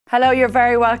Hello, you're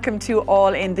very welcome to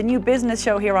All In, the new business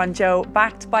show here on Joe,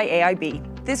 backed by AIB.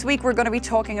 This week we're going to be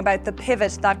talking about the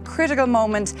pivot, that critical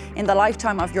moment in the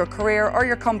lifetime of your career or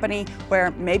your company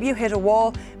where maybe you hit a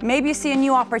wall, maybe you see a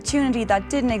new opportunity that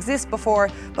didn't exist before,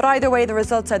 but either way the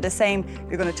results are the same.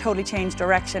 You're going to totally change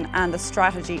direction and the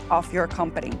strategy of your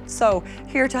company. So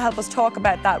here to help us talk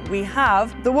about that we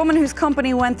have the woman whose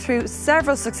company went through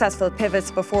several successful pivots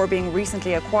before being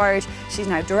recently acquired. She's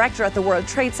now director at the World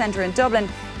Trade Centre in Dublin.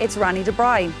 It's Rani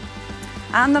Dabrai.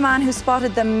 And the man who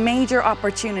spotted the major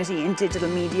opportunity in digital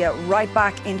media right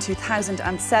back in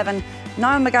 2007,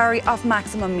 Niall McGarry of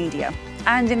Maximum Media.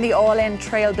 And in the All-In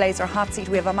Trailblazer hot seat,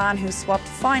 we have a man who swapped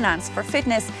finance for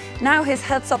fitness. Now his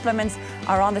health supplements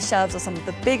are on the shelves of some of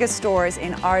the biggest stores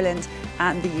in Ireland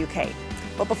and the UK.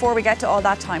 But before we get to all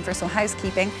that, time for some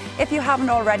housekeeping. If you haven't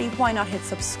already, why not hit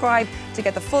subscribe to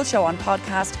get the full show on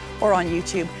podcast or on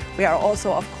YouTube. We are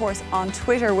also, of course, on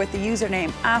Twitter with the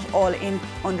username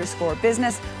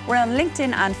 @allin_business. We're on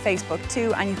LinkedIn and Facebook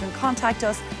too, and you can contact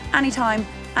us anytime,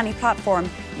 any platform,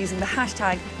 using the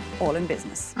hashtag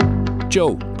AllinBusiness.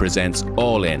 Joe presents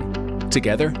All In,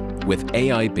 together with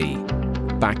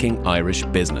AIB, backing Irish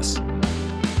business.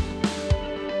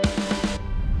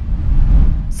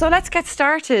 So let's get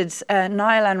started.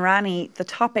 Niall and Rani, the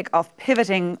topic of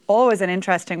pivoting, always an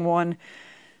interesting one.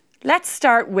 Let's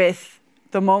start with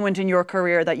the moment in your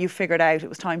career that you figured out it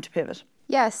was time to pivot.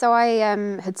 Yeah, so I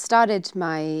had started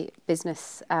my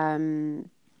business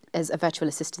as a virtual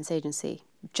assistance agency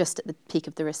just at the peak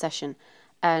of the recession.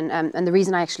 And the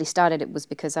reason I actually started it was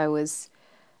because I was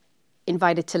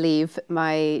invited to leave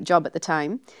my job at the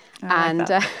time.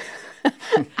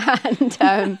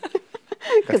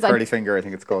 That's curly finger, I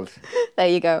think it's called. There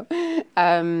you go.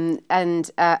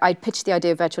 I pitched the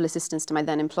idea of virtual assistants to my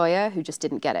then employer, who just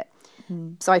didn't get it.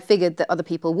 So I figured that other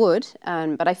people would,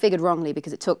 but I figured wrongly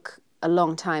because it took a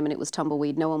long time and it was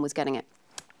tumbleweed. No one was getting it.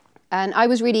 And I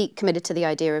was really committed to the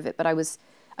idea of it, but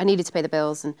I needed to pay the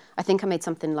bills. And I think I made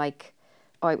something like,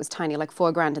 it was tiny, like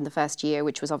 $4,000 in the first year,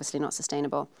 which was obviously not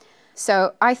sustainable.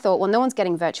 So I thought, well, no one's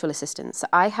getting virtual assistants. So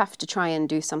I have to try and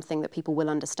do something that people will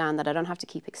understand, that I don't have to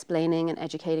keep explaining and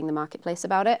educating the marketplace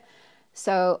about it.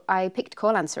 So I picked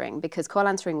call answering because call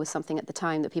answering was something at the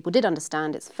time that people did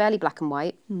understand. It's fairly black and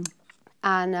white.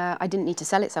 And I didn't need to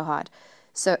sell it so hard.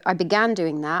 So I began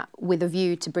doing that with a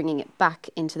view to bringing it back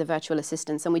into the virtual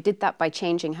assistants. And we did that by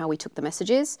changing how we took the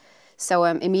messages. So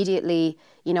immediately,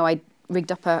 I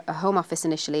rigged up a home office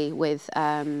initially with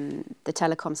the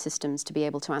telecom systems to be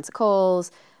able to answer calls,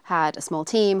 had a small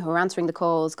team who were answering the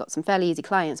calls, got some fairly easy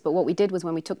clients. But what we did was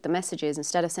when we took the messages,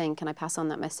 instead of saying, can I pass on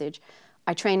that message,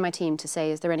 I trained my team to say,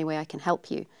 is there any way I can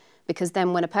help you? Because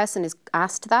then when a person is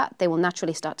asked that, they will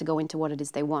naturally start to go into what it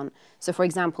is they want. So for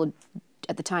example,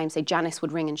 at the time, say Janice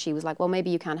would ring and she was like, well, maybe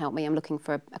you can help me. I'm looking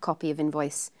for a copy of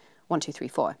invoice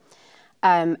 1234.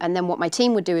 And then what my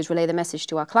team would do is relay the message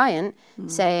to our client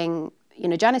saying,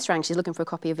 Janice rang, she's looking for a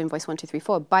copy of invoice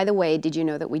 1234. By the way, did you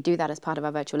know that we do that as part of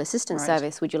our virtual assistant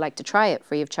service? Would you like to try it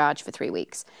free of charge for 3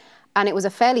 weeks? And it was a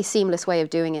fairly seamless way of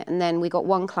doing it. And then we got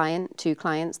 1 client, 2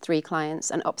 clients, 3 clients,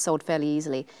 and upsold fairly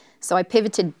easily. So I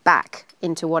pivoted back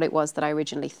into what it was that I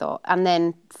originally thought. And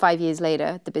then 5 years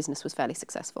later, the business was fairly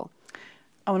successful.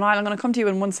 Oh, Niall, I'm going to come to you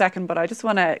in 1 second, but I just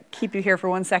want to keep you here for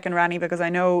 1 second, Rani, because I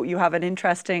know you have an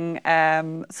interesting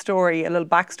story, a little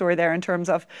backstory there in terms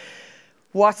of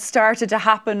what started to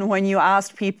happen when you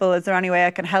asked people, is there any way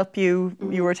I can help you?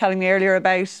 You were telling me earlier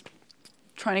about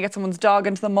trying to get someone's dog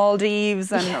into the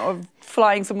Maldives and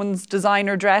flying someone's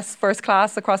designer dress first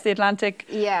class across the Atlantic.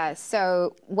 Yeah,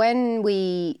 so when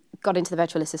we got into the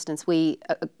virtual assistants, we,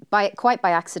 quite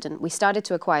by accident, we started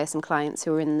to acquire some clients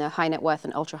who were in the high net worth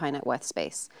and ultra high net worth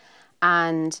space.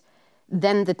 And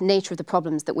then the nature of the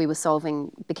problems that we were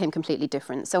solving became completely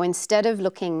different. So instead of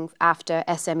looking after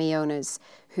SME owners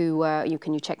who,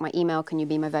 can you check my email, can you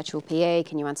be my virtual PA,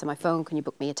 can you answer my phone, can you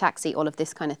book me a taxi, all of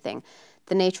this kind of thing,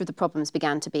 the nature of the problems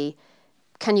began to be,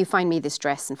 can you find me this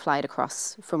dress and fly it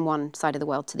across from one side of the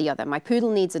world to the other? My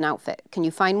poodle needs an outfit. Can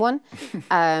you find one?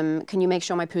 Can you make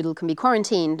sure my poodle can be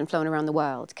quarantined and flown around the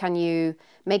world? Can you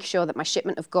make sure that my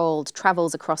shipment of gold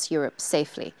travels across Europe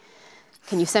safely?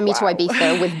 Can you send me to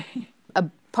Ibiza with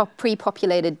a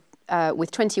pre-populated,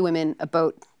 with 20 women, a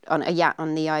boat, on a yacht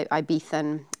on the Ibiza,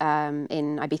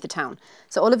 in Ibiza town?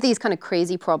 So all of these kind of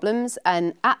crazy problems.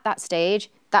 And at that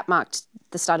stage, that marked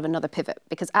the start of another pivot.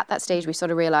 Because at that stage, we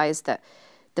sort of realized that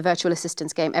the virtual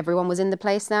assistance game, everyone was in the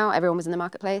place now, everyone was in the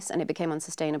marketplace, and it became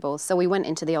unsustainable. So we went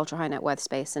into the ultra high net worth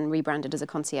space and rebranded as a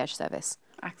concierge service.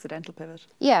 Accidental pivot.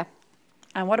 Yeah.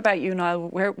 And what about you, Niall?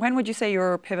 When would you say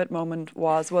your pivot moment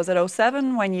was? Was it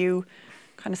 07 when you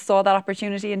kind of saw that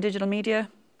opportunity in digital media?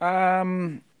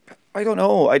 I don't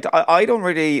know. I don't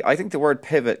really, I think the word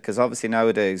pivot, because obviously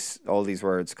nowadays all these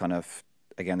words kind of,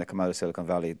 again, they come out of Silicon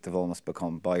Valley, they've almost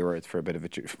become bywords for a bit of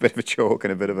a joke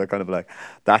and a bit of a kind of like,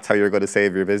 that's how you're going to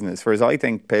save your business. Whereas I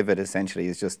think pivot essentially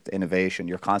is just innovation.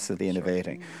 You're constantly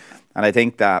innovating. And I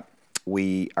think that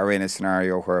we are in a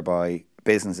scenario whereby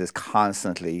businesses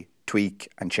constantly tweak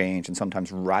and change and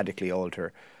sometimes radically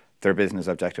alter their business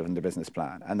objective and their business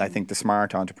plan. And I think the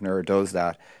smart entrepreneur does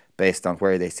that based on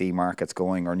where they see markets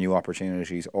going or new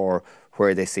opportunities, or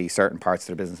where they see certain parts of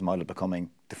their business model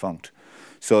becoming defunct.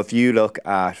 So if you look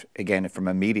at, again, from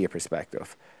a media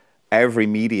perspective, every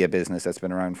media business that's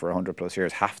been around for 100 plus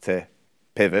years have to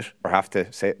pivot or have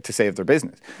to save their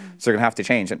business. So they're going to have to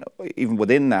change. And even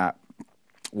within that,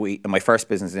 in my first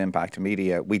business in Impact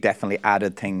Media, we definitely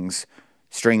added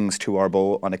strings to our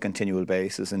bow on a continual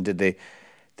basis. And did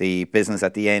the business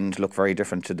at the end look very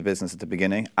different to the business at the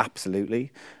beginning?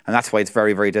 Absolutely. And that's why it's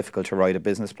very, very difficult to write a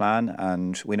business plan.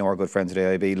 And we know our good friends at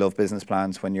AIB love business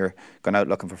plans when you're going out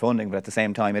looking for funding. But at the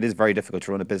same time, it is very difficult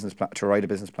to write a business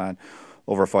plan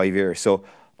over 5 years. So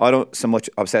I don't so much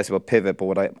obsess about pivot, but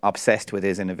what I'm obsessed with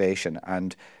is innovation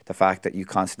and the fact that you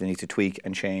constantly need to tweak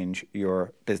and change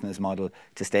your business model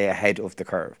to stay ahead of the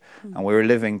curve. And we're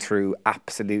living through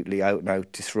absolutely out and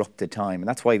out disrupted time. And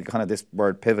that's why kind of this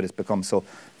word pivot has become so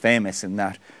famous, in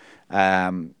that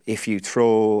if you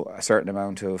throw a certain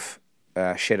amount of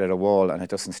shit at a wall and it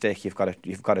doesn't stick, you've got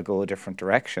to go a different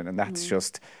direction. And that's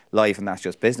just life, and that's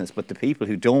just business. But the people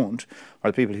who don't,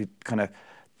 or the people who kind of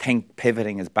think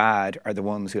pivoting is bad, are the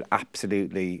ones who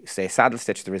absolutely say saddle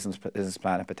stitch the business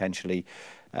plan and potentially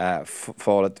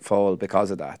fall because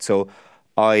of that. So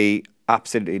I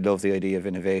absolutely love the idea of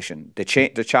innovation. The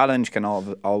challenge can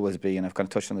always be, and I've kind of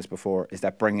touched on this before, is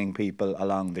that bringing people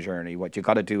along the journey. What you've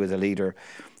got to do as a leader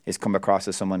is come across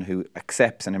as someone who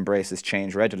accepts and embraces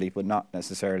change readily, but not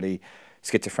necessarily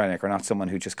schizophrenic, or not someone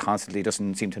who just constantly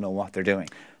doesn't seem to know what they're doing.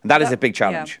 And that is a big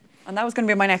challenge. Yeah. And that was going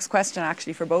to be my next question,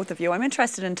 actually, for both of you. I'm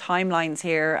interested in timelines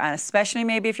here, and especially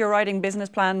maybe if you're writing business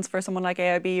plans for someone like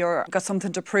AIB, or got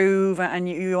something to prove and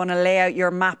you want to lay out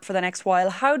your map for the next while.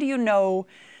 How do you know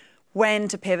when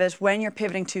to pivot, when you're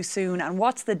pivoting too soon, and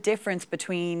what's the difference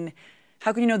between,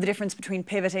 how can you know the difference between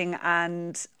pivoting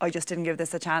and I just didn't give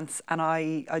this a chance and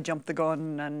I jumped the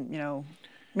gun and, you know,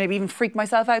 maybe even freaked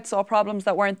myself out, saw problems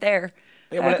that weren't there?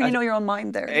 How can you know your own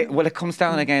mind there? Well, it comes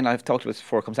down, again, I've talked about this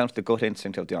before, it comes down to the gut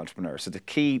instinct of the entrepreneur. So the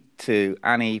key to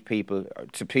people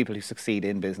who succeed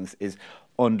in business is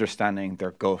understanding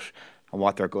their gut and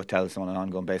what their gut tells them on an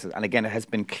ongoing basis. And again, it has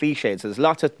been cliched. So there's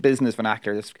lots of business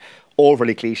vernacular that's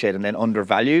overly cliched and then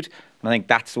undervalued. And I think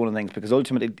that's one of the things, because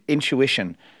ultimately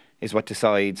intuition is what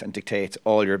decides and dictates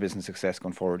all your business success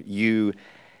going forward. You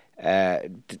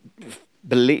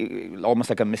believe,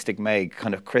 almost like a mystic Meg,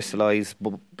 kind of crystallizing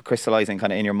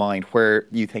kind of in your mind where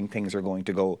you think things are going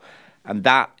to go. And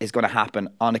that is going to happen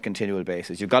on a continual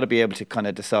basis. You've got to be able to kind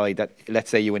of decide that,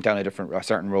 let's say you went down a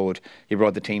certain road, you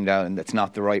brought the team down and it's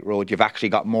not the right road, you've actually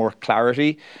got more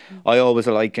clarity. I always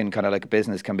liken kind of like a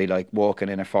business can be like walking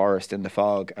in a forest in the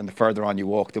fog, and the further on you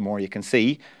walk, the more you can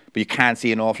see, but you can't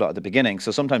see an awful lot at the beginning. So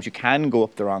sometimes you can go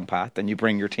up the wrong path and you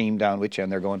bring your team down with you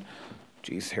and they're going,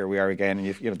 geez, here we are again, and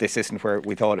you know, this isn't where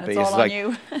we thought it'd be. It's all on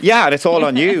you. Yeah, and it's all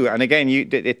on you. And again,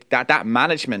 that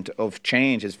management of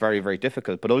change is very, very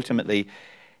difficult. But ultimately,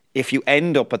 if you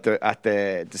end up at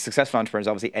the successful entrepreneurs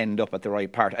obviously end up at the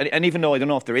right part. And even though I don't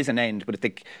know if there is an end, but if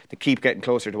they keep getting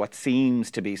closer to what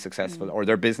seems to be successful, or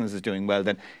their business is doing well,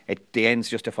 then the ends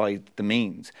justify the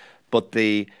means. But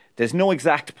there's no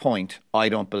exact point, I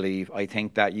don't believe. I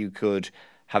think that you could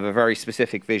have a very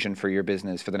specific vision for your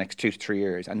business for the next 2 to 3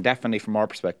 years. And definitely from our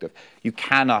perspective, you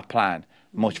cannot plan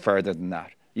much further than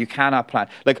that. You cannot plan.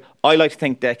 Like, I like to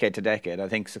think decade to decade. I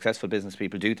think successful business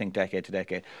people do think decade to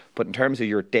decade. But in terms of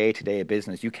your day-to-day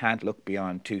business, you can't look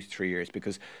beyond 2 to 3 years,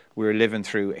 because we're living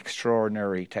through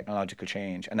extraordinary technological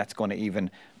change, and that's going to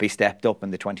even be stepped up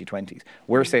in the 2020s.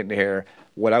 We're sitting here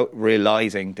without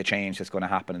realising the change that's going to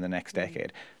happen in the next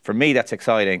decade. For me, that's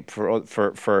exciting.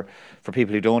 For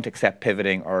people who don't accept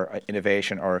pivoting or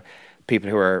innovation, or people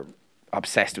who are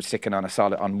obsessed with sticking on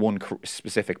one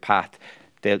specific path,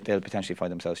 they'll potentially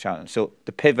find themselves challenged. So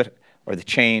the pivot or the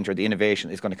change or the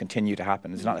innovation is going to continue to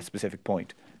happen. It's not a specific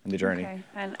point in the journey. Okay.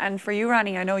 And for you,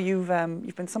 Rani, I know you've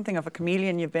been something of a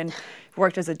chameleon. You've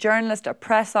worked as a journalist, a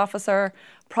press officer,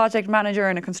 project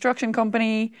manager in a construction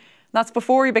company. That's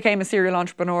before you became a serial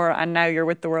entrepreneur, and now you're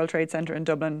with the World Trade Centre in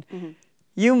Dublin.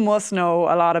 You must know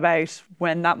a lot about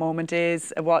when that moment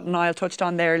is, what Niall touched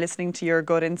on there, listening to your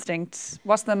gut instinct.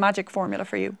 What's the magic formula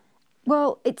for you?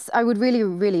 Well, I would really,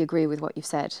 really agree with what you've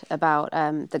said about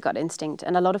the gut instinct.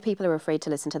 And a lot of people are afraid to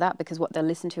listen to that because what they'll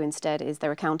listen to instead is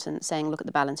their accountant saying, look at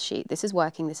the balance sheet. This is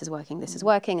working, this is working, this is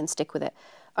working, and stick with it.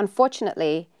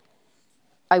 Unfortunately,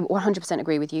 I 100%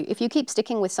 agree with you. If you keep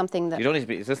sticking with something that... You don't need to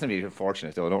be, it doesn't need to be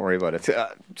fortunate though, don't worry about it.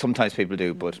 Sometimes people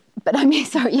do, but... But I mean,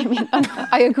 sorry, you mean,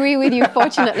 I agree with you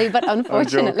fortunately, but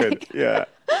unfortunately. Yeah.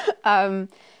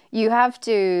 You have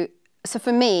to, so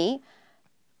for me,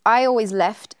 I always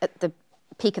left at the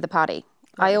peak of the party.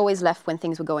 Right. I always left when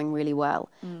things were going really well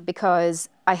because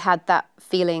I had that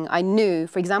feeling. I knew,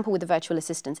 for example, with the virtual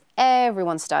assistants,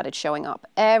 everyone started showing up.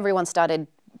 Everyone started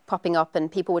popping up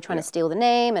and people were trying to steal the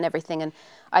name and everything. And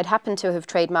I'd happened to have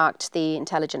trademarked the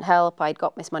intelligent help. I'd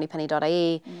got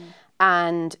MissMoneyPenny.ie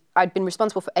and I'd been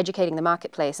responsible for educating the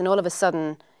marketplace. And all of a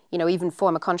sudden, you know, even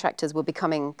former contractors were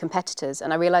becoming competitors.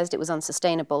 And I realized it was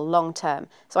unsustainable long term.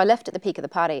 So I left at the peak of the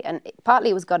party. And partly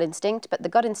it was gut instinct, but the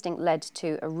gut instinct led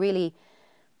to a really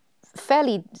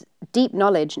fairly deep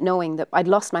knowledge, knowing that I'd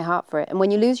lost my heart for it. And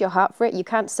when you lose your heart for it, you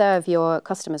can't serve your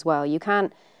customers well. You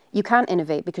can't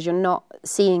innovate because you're not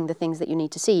seeing the things that you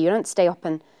need to see. You don't stay up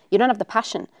and you don't have the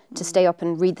passion to stay up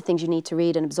and read the things you need to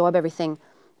read and absorb everything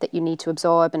that you need to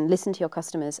absorb and listen to your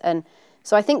customers. And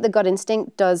so I think the gut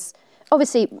instinct does,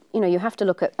 obviously, you know, you have to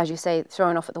look at, as you say,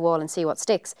 throwing off at the wall and see what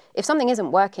sticks. If something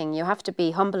isn't working, you have to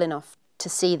be humble enough to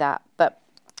see that. But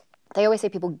they always say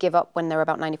people give up when they're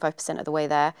about 95% of the way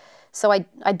there. So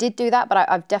I did do that, but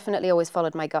I've definitely always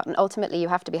followed my gut. And ultimately, you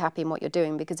have to be happy in what you're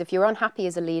doing because if you're unhappy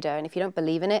as a leader and if you don't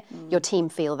believe in it, your team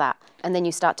feel that. And then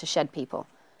you start to shed people.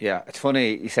 Yeah, it's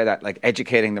funny you say that. Like,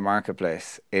 educating the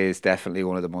marketplace is definitely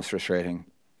one of the most frustrating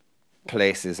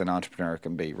places an entrepreneur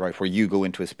can be, right? Where you go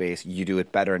into a space, you do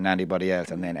it better than anybody else,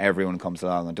 and then everyone comes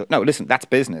along and no, listen, that's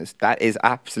business. That is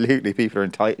absolutely, people are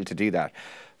entitled to do that.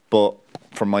 But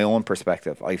from my own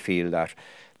perspective, I feel that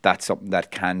that's something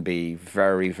that can be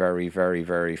very, very, very,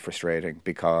 very frustrating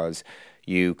because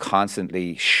you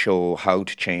constantly show how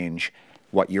to change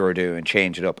what you're doing,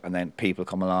 change it up, and then people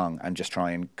come along and just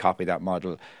try and copy that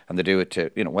model, and they do it to,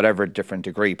 you know, whatever different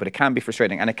degree. But it can be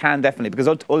frustrating, and it can definitely, because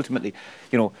ultimately,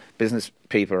 you know, business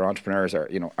people or entrepreneurs are,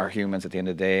 you know, are humans at the end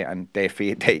of the day, and they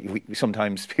feel,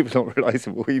 sometimes people don't realise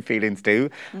what we feelings do,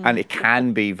 and it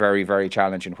can be very, very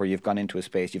challenging where you've gone into a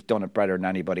space, you've done it better than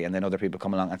anybody, and then other people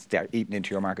come along and start eating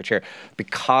into your market share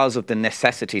because of the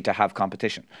necessity to have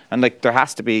competition. And like, there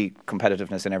has to be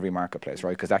competitiveness in every marketplace,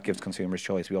 right? Because that gives consumers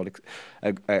choice. We all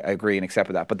agree and accept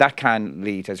with that. But that can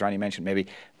lead, as Rani mentioned, maybe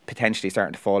potentially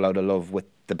starting to fall out of love with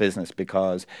the business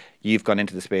because you've gone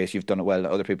into the space, you've done it well,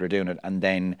 other people are doing it, and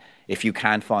then if you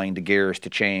can't find the gears to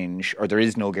change, or there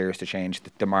is no gears to change,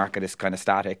 the market is kind of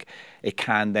static, it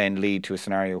can then lead to a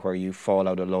scenario where you fall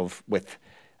out of love with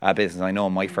a business. I know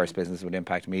my first business with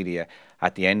Impact Media,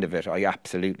 at the end of it, I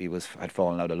absolutely had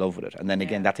fallen out of love with it. And then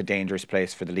again, that's a dangerous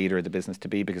place for the leader of the business to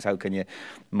be, because how can you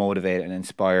motivate and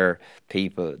inspire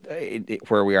people?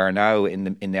 Where we are now in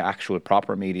the actual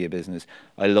proper media business,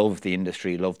 I love the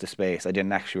industry, love the space. I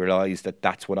didn't actually realise that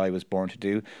that's what I was born to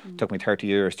do. It took me 30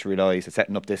 years to realise that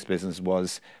setting up this business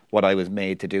was what I was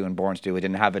made to do and born to do. I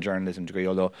didn't have a journalism degree,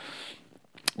 although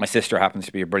my sister happens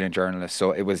to be a brilliant journalist,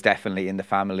 so it was definitely in the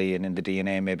family and in the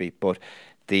DNA maybe. But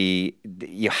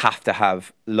you have to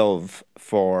have love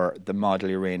for the model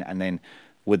you're in, and then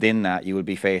within that you will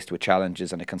be faced with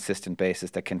challenges on a consistent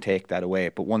basis that can take that away.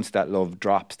 But once that love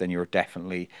drops, then you're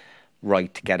definitely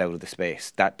right to get out of the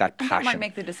space. That passion. That might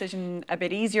make the decision a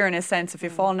bit easier in a sense. If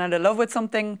you've fallen out of love with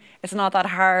something, it's not that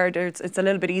hard, or it's a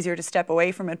little bit easier to step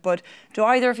away from it. But do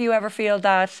either of you ever feel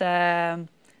that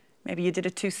maybe you did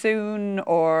it too soon,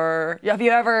 or have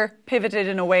you ever pivoted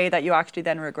in a way that you actually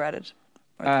then regretted,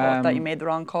 or thought that you made the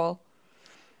wrong call?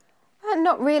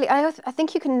 Not really. I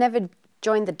think you can never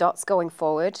join the dots going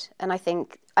forward, and I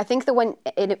think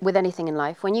that with anything in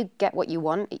life, when you get what you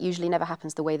want, it usually never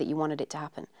happens the way that you wanted it to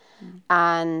happen.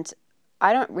 And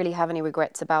I don't really have any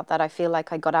regrets about that. I feel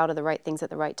like I got out of the right things at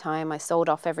the right time. I sold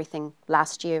off everything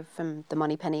last year from the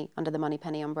Moneypenny, under the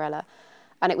Moneypenny umbrella,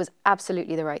 and it was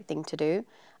absolutely the right thing to do.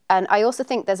 And I also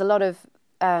think there's a lot of,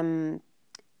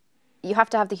 you have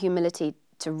to have the humility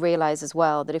to realise as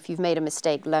well that if you've made a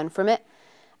mistake, learn from it.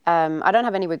 I don't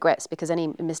have any regrets, because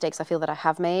any mistakes I feel that I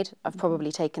have made, I've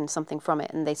probably taken something from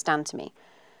it and they stand to me.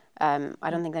 I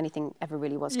don't think anything ever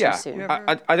really was too soon.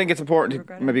 I think it's important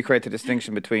to maybe create the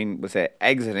distinction between, we'll say,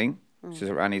 exiting, which is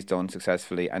what Rani's done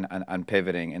successfully, and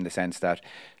pivoting, in the sense that,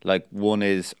 like, one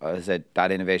is, as I said,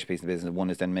 that innovation piece of the business,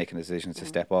 one is then making decisions to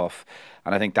step off.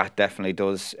 And I think that definitely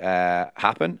does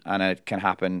happen, and it can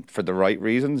happen for the right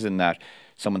reasons, in that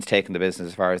someone's taken the business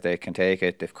as far as they can take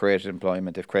it, they've created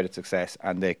employment, they've created success,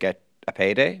 and they get a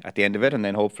payday at the end of it, and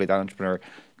then hopefully that entrepreneur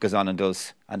goes on and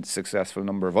does a successful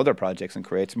number of other projects and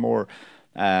creates more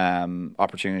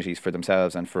opportunities for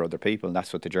themselves and for other people, and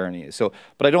that's what the journey is. So,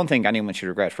 but I don't think anyone should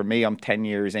regret. For me, I'm 10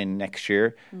 years in next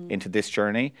year into this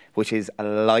journey, which is a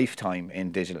lifetime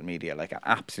in digital media, like an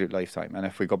absolute lifetime. And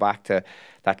if we go back to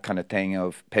that kind of thing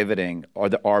of pivoting or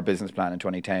our business plan in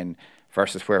 2010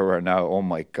 versus where we're now, oh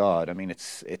my God, I mean,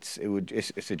 it's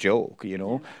a joke, you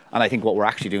know. And I think what we're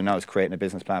actually doing now is creating a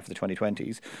business plan for the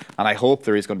 2020s. And I hope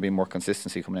there is going to be more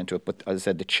consistency coming into it. But as I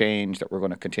said, the change that we're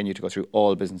going to continue to go through,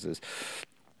 all businesses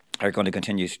are going to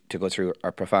continue to go through,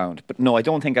 are profound. But no, I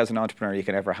don't think as an entrepreneur you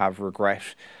can ever have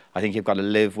regret. I think you've got to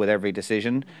live with every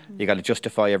decision. You've got to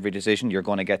justify every decision. You're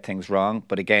going to get things wrong.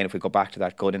 But again, if we go back to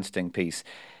that gut instinct piece,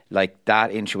 like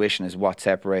that intuition is what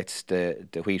separates the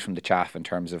wheat from the chaff in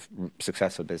terms of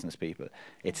successful business people.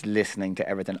 It's listening to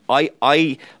everything.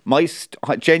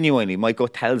 Genuinely, my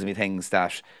gut tells me things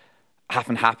that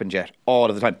haven't happened yet all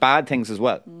of the time. Bad things as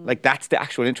well. Like that's the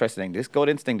actual interesting thing. This gut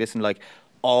instinct isn't like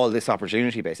all this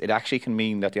opportunity base. It actually can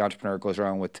mean that the entrepreneur goes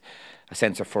around with a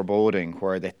sense of foreboding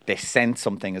where they sense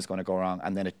something is going to go wrong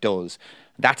and then it does.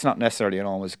 That's not necessarily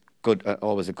always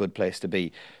a good place to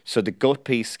be. So the gut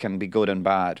piece can be good and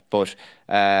bad, but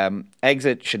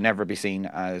exit should never be seen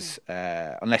as,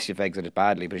 unless you've exited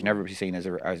badly, but it should never be seen as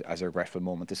a regretful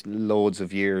moment. There's loads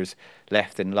of years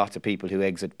left in lots of people who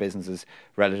exit businesses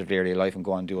relatively early in life and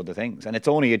go on and do other things. And it's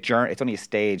only a journey, it's only a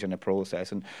stage and a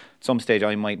process. And at some stage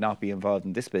I might not be involved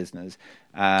in this business.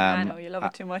 I know, you love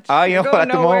it too much. I know at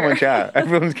the moment, yeah.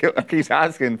 Everyone keeps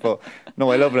asking, but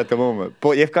no, I love it at the moment.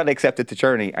 But you've got to accept it's a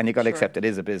journey and you've got to accept it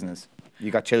is a business.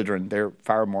 You got children, they're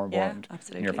far more important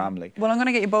in your family. Well, I'm going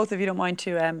to get you both, if you don't mind,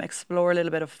 to explore a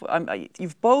little bit of,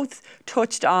 you've both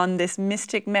touched on this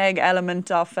mystic Meg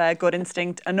element of gut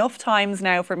instinct enough times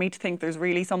now for me to think there's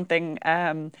really something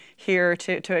here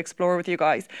to explore with you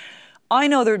guys. I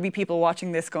know there would be people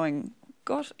watching this going,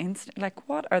 gut instinct, like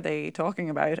what are they talking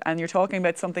about? And you're talking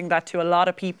about something that to a lot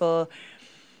of people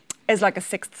is like a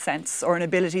sixth sense or an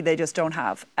ability they just don't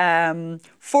have.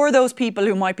 For those people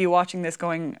who might be watching this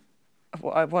going,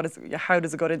 how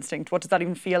does a gut instinct, what does that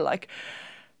even feel like?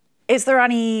 Is there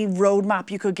any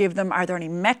roadmap you could give them? Are there any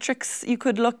metrics you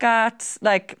could look at?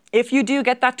 Like, if you do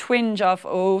get that twinge of,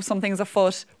 oh, something's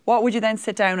afoot, what would you then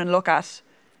sit down and look at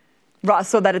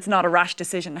so that it's not a rash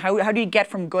decision? How do you get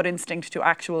from gut instinct to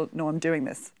actual, no, I'm doing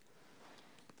this?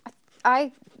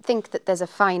 I think that there's a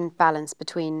fine balance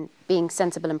between being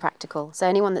sensible and practical. So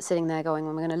anyone that's sitting there going,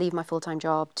 well, I'm going to leave my full-time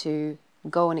job to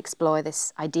go and explore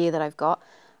this idea that I've got,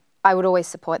 I would always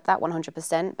support that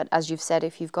 100%. But as you've said,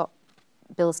 if you've got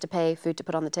bills to pay, food to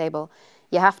put on the table,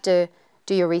 you have to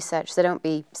do your research. So don't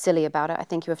be silly about it. I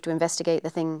think you have to investigate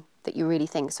the thing that you really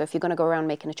think. So if you're going to go around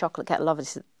making a chocolate kettle,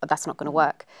 obviously that's not going to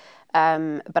work.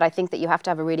 But I think that you have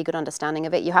to have a really good understanding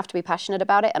of it. You have to be passionate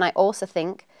about it. And I also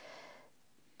think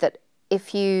that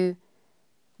if you,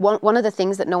 one of the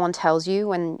things that no one tells you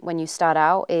when you start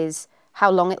out is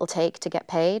how long it'll take to get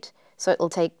paid. So it'll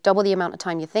take double the amount of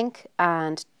time you think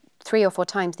and 3 or 4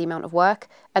 times the amount of work.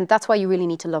 And that's why you really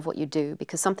need to love what you do,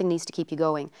 because something needs to keep you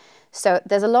going. So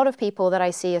there's a lot of people that I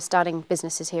see are starting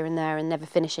businesses here and there and never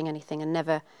finishing anything and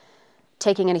never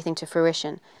taking anything to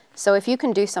fruition. So if you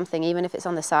can do something, even if it's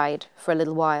on the side for a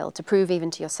little while, to prove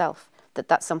even to yourself that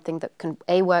that's something that can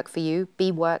A, work for you,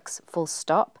 B, works full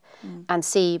stop, and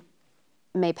C,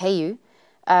 may pay you,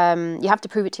 you have to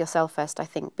prove it to yourself first, I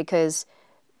think, because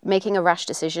making a rash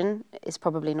decision is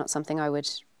probably not something I would,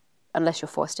 unless you're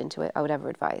forced into it, I would ever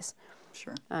advise.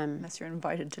 Sure, unless you're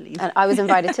invited to leave. And I was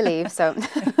invited to leave, so.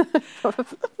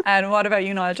 And what about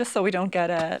you, Niall? Just so we don't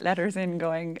get letters in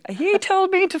going, he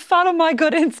told me to follow my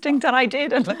gut instinct and I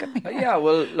did, and look at me. Yeah,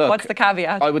 well, look. What's the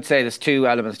caveat? I would say there's 2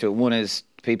 elements to it. One is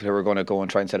people who are going to go and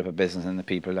try and set up a business, and the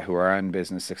people who are in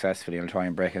business successfully and try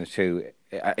and break into 2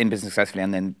 in business successfully,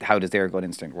 and then how does their gut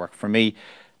instinct work? For me,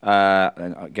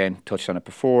 and again, touched on it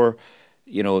before,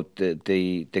 you know,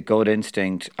 the gut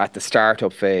instinct at the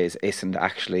startup phase isn't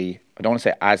actually, I don't want to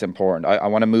say as important. I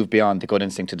want to move beyond the gut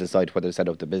instinct to decide whether to set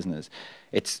up the business.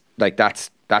 It's like that's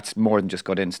more than just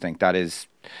gut instinct. That is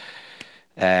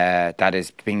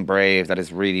being brave. That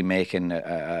is really making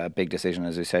a big decision,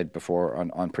 as I said before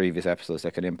on previous episodes,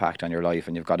 that could impact on your life,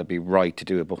 and you've got to be right to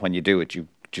do it. But when you do it, you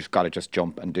just got to just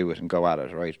jump and do it and go at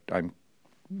it, right? I'm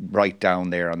right down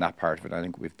there on that part of it. I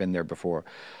think we've been there before.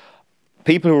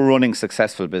 People who are running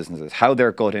successful businesses, how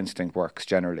their gut instinct works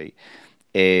generally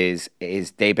is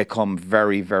they become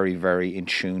very, very, very in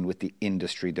tune with the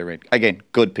industry they're in. Again,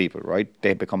 good people, right?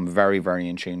 They become very, very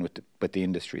in tune with the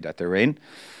industry that they're in.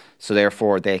 So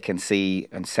therefore, they can see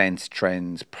and sense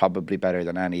trends probably better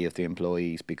than any of the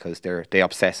employees because they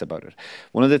obsess about it.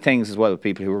 One of the things as well with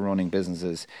people who are running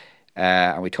businesses,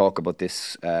 and we talk about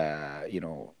this, what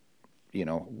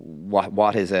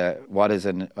is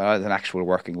an actual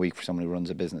working week for someone who runs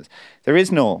a business? There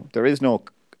is no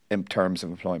in terms of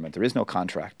employment. There is no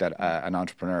contract that an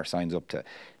entrepreneur signs up to.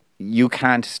 You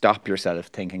can't stop yourself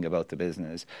thinking about the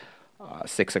business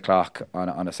 6 o'clock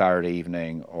on a Saturday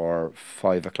evening or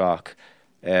 5 o'clock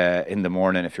in the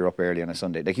morning if you're up early on a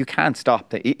Sunday. Like, you can't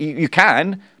stop. You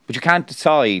can, but you can't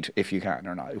decide if you can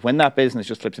or not. When that business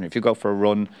just slips in, if you go for a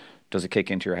run, does it kick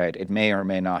into your head? It may or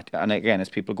may not. And again, as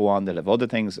people go on, they'll have other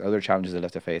things, other challenges they'll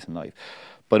have to face in life.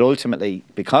 But ultimately,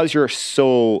 because you're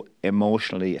so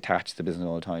emotionally attached to the business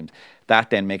all the time, that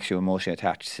then makes you emotionally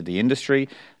attached to the industry,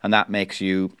 and that makes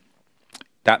your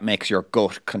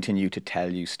gut continue to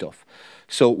tell you stuff.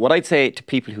 So what I'd say to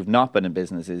people who've not been in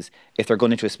business is, if they're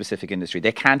going into a specific industry,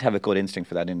 they can't have a good instinct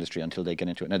for that industry until they get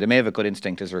into it. Now, they may have a good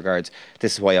instinct as regards,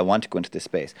 this is why I want to go into this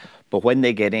space. But when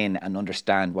they get in and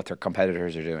understand what their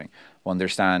competitors are doing,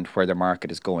 understand where their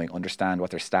market is going, understand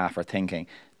what their staff are thinking,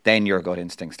 then your gut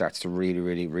instinct starts to really,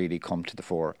 really, really come to the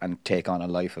fore and take on a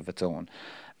life of its own.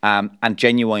 And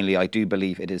genuinely, I do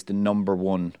believe it is the number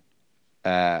one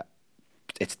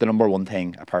it's the number one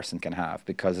thing a person can have,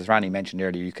 because as Rani mentioned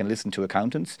earlier, you can listen to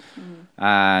accountants,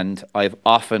 and I've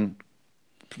often,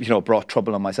 brought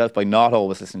trouble on myself by not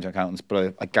always listening to accountants,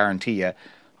 but I guarantee you,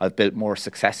 I've built more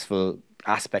successful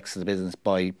aspects of the business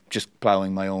by just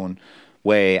ploughing my own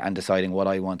way and deciding what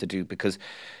I want to do, because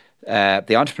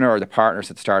the entrepreneur or the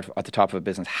partners at the top of a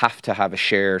business have to have a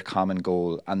shared common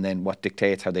goal, and then what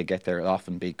dictates how they get there will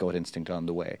often be gut instinct on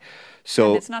the way. So,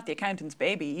 and it's not the accountant's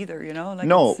baby either, Like,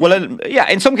 no, well, yeah,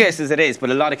 in some cases it is,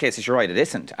 but a lot of cases you're right, it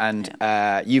isn't. And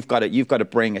you've got to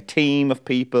bring a team of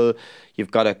people. You've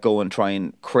got to go and try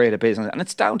and create a business, and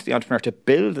it's down to the entrepreneur to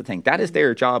build the thing. That is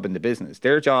their job in the business.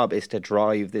 Their job is to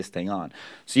drive this thing on.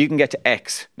 So you can get to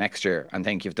X next year and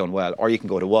think you've done well, or you can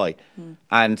go to Y.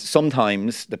 And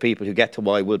sometimes the people who get to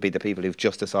Y will be the people who've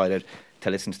just decided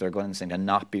to listen to their gut instinct and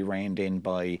not be reined in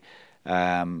by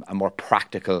a more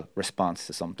practical response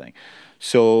to something.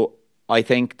 So I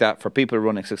think that for people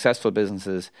running successful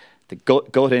businesses, the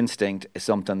gut instinct is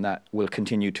something that will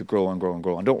continue to grow and grow and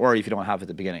grow. And don't worry if you don't have it at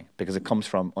the beginning, because it comes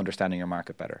from understanding your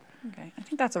market better. Okay, I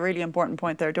think that's a really important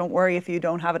point there. Don't worry if you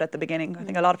don't have it at the beginning. I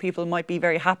think a lot of people might be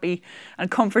very happy and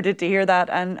comforted to hear that.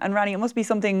 And Rani, it must be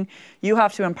something you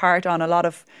have to impart on a lot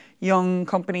of young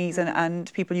companies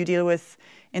and people you deal with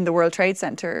in the World Trade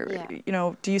Centre.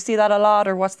 Yeah. Do you see that a lot,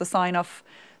 or what's the sign of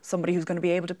somebody who's going to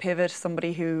be able to pivot,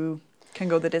 somebody who can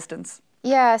go the distance?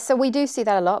 Yeah, so we do see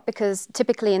that a lot, because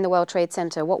typically in the World Trade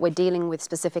Centre, what we're dealing with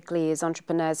specifically is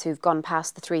entrepreneurs who've gone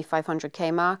past the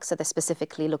 500K mark, so they're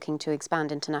specifically looking to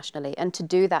expand internationally. And to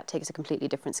do that takes a completely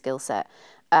different skill set.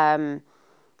 The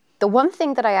one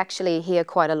thing that I actually hear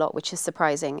quite a lot, which is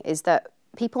surprising, is that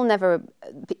the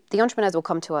entrepreneurs will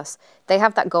come to us, they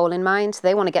have that goal in mind, so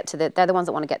they want to get to they're the ones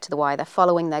that want to get to the why, they're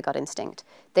following their gut instinct.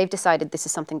 They've decided this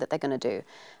is something that they're going to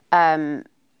do.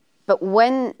 But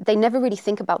when they never really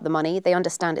think about the money, they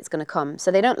understand it's going to come.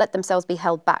 So they don't let themselves be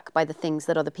held back by the things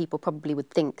that other people probably would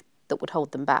think that would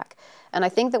hold them back. And I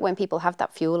think that when people have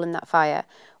that fuel and that fire,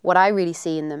 what I really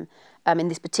see in them, in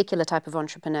this particular type of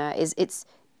entrepreneur, is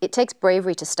it takes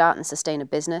bravery to start and sustain a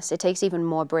business. It takes even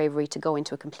more bravery to go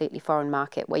into a completely foreign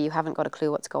market where you haven't got a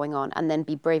clue what's going on, and then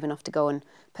be brave enough to go and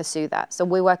pursue that. So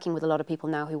we're working with a lot of people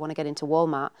now who want to get into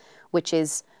Walmart, which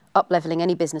is up-leveling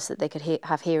any business that they could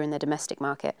have here in their domestic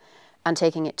market and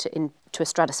taking it into a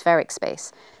stratospheric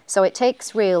space. So it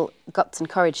takes real guts and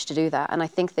courage to do that. And I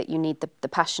think that you need the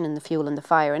passion and the fuel and the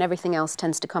fire, and everything else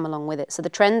tends to come along with it. So the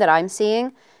trend that I'm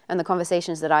seeing and the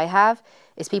conversations that I have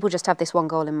is people just have this one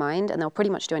goal in mind, and they'll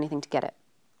pretty much do anything to get it.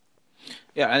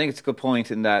 Yeah, I think it's a good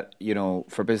point in that,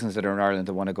 for businesses that are in Ireland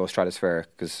that want to go stratospheric,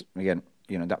 because again,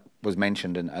 that was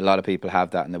mentioned, and a lot of people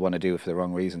have that and they want to do it for the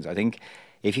wrong reasons. I think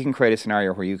if you can create a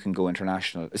scenario where you can go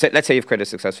international, let's say you've created a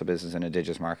successful business in a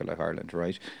indigenous market like Ireland,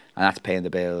 right? And that's paying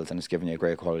the bills and it's giving you a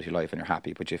great quality of life and you're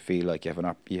happy, but you feel like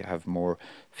you have more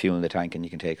fuel in the tank and you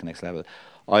can take the next level.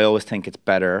 I always think it's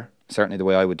better, certainly the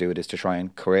way I would do it, is to try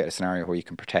and create a scenario where you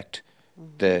can protect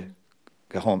the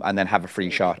home and then have a free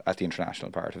shot at the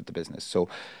international part of the business. So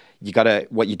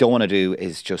what you don't want to do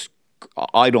is just,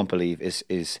 I don't believe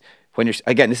is when you're,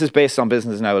 again, this is based on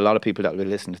business now. A lot of people that will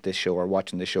listen to this show or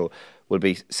watching this show will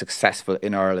be successful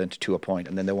in Ireland to a point,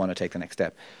 and then they want to take the next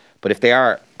step. But if they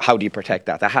are, how do you protect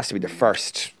that? That has to be the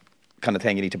first kind of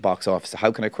thing you need to box off. So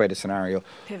how can I create a scenario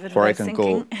Pivot where I without can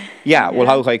sinking. go, well,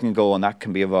 how I can go, and that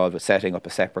can be involved with setting up a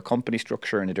separate company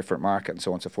structure in a different market and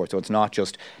so on and so forth. So it's not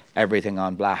just everything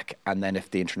on black, and then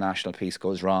if the international piece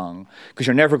goes wrong, because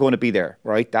you're never going to be there,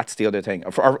 right? That's the other thing.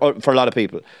 For a lot of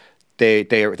people,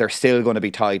 they're still going to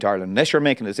be tied to Ireland. Unless you're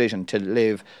making a decision to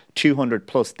live 200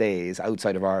 plus days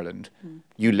outside of Ireland,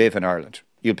 you live in Ireland.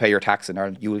 You'll pay your tax in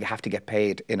Ireland. You will have to get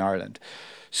paid in Ireland.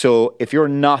 So if you're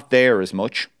not there as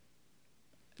much,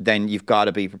 then you've got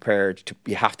to be prepared to,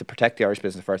 you have to protect the Irish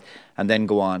business first and then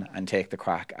go on and take the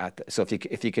crack at it. So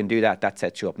if you can do that, that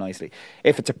sets you up nicely.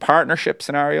 If it's a partnership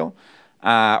scenario,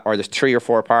 or there's 3 or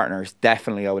 4 partners,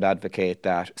 definitely I would advocate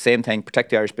that. Same thing, protect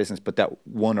the Irish business, but that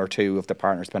 1 or 2 of the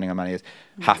partners, depending on how many it is,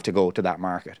 have to go to that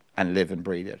market and live and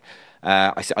breathe it.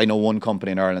 I know one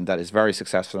company in Ireland that is very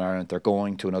successful in Ireland. They're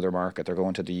going to another market. They're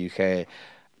going to the UK.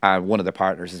 One of the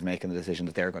partners is making the decision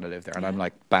that they're going to live there. And I'm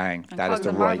like, bang, And that is Cogs the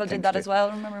and right Marvel thing did that to as do.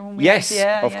 well, remember when we Yes,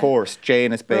 went? of course.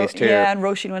 Jane is based here. Yeah, and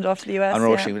Roisin went off to the US. And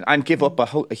Roisin, and give up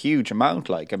a huge amount.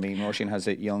 Like, I mean, Roisin has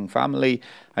a young family,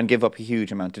 and give up a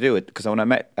huge amount to do it. Because when I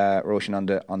met Roisin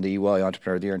on the EY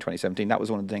Entrepreneur of the Year in 2017, that was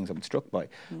one of the things I was struck by,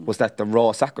 was that the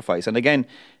raw sacrifice. And again,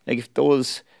 like if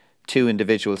those 2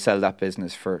 individuals sell that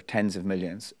business for tens of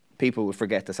millions, people will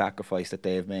forget the sacrifice that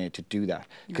they have made to do that,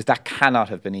 because that cannot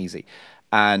have been easy.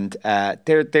 And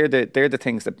they're the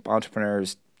things that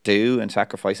entrepreneurs do and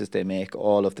sacrifices they make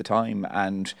all of the time.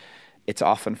 And it's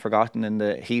often forgotten in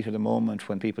the heat of the moment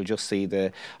when people just see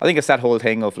I think it's that whole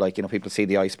thing of like, you know, people see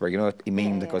the iceberg, you know, that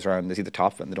meme that goes around, they see the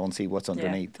top and they don't see what's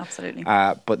underneath. Yeah, absolutely.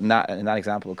 But in that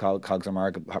example, Cogs and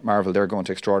Marvel, they're going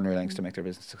to extraordinary lengths to make their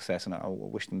business a success, and I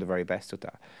wish them the very best with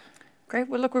that. Great.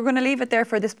 Well, look, we're going to leave it there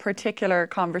for this particular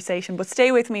conversation, but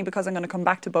stay with me because I'm going to come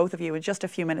back to both of you in just a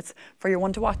few minutes for your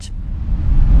one to watch.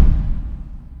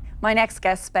 My next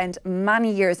guest spent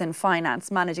many years in finance,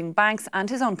 managing banks and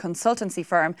his own consultancy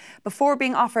firm before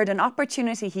being offered an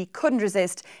opportunity he couldn't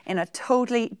resist in a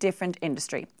totally different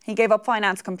industry. He gave up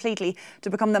finance completely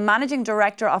to become the managing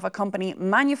director of a company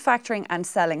manufacturing and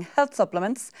selling health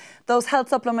supplements. Those health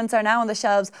supplements are now on the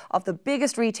shelves of the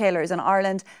biggest retailers in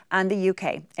Ireland and the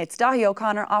UK. It's Daithí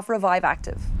O'Connor of Revive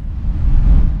Active.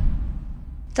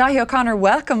 Daithí O'Connor,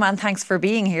 welcome and thanks for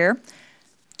being here.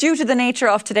 Due to the nature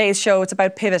of today's show, it's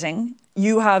about pivoting.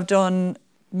 You have done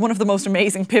one of the most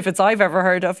amazing pivots I've ever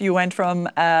heard of. You went from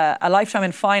a lifetime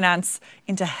in finance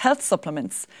into health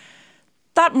supplements.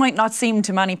 That might not seem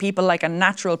to many people like a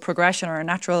natural progression or a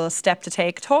natural step to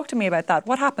take. Talk to me about that.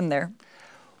 What happened there?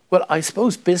 Well, I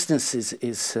suppose business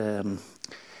is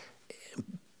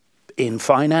in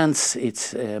finance,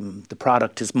 it's the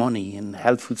product is money. In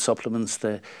health food supplements,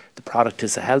 the product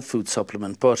is a health food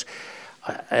supplement. But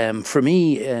for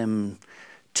me,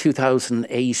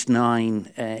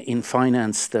 2008-9 in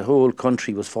finance, the whole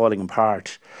country was falling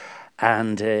apart,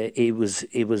 and it was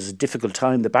a difficult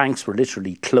time. The banks were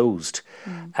literally closed,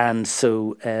 and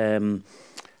so I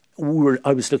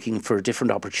was looking for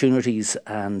different opportunities,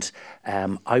 and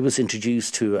I was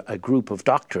introduced to a group of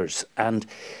doctors, and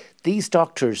these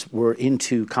doctors were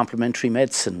into complementary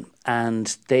medicine,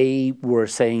 and they were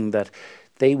saying that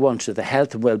they wanted the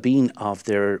health and well-being of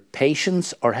their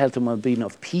patients or health and well-being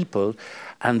of people,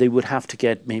 and they would have to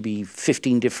get maybe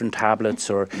 15 different tablets.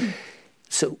 So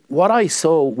what I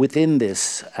saw within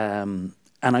this, and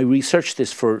I researched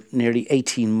this for nearly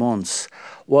 18 months,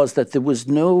 was that there was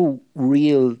no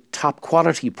real top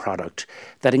quality product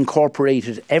that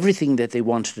incorporated everything that they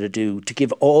wanted to do to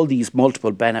give all these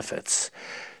multiple benefits.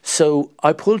 So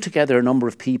I pulled together a number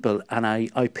of people and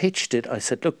I pitched it. I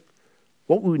said, look,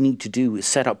 what we need to do is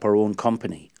set up our own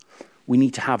company. We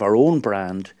need to have our own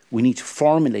brand. We need to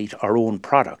formulate our own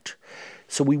product.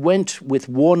 So we went with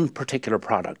one particular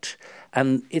product,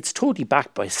 and it's totally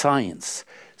backed by science.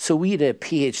 So we had a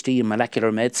PhD in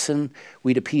molecular medicine,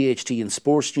 we had a PhD in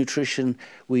sports nutrition,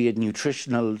 we had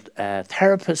nutritional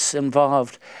therapists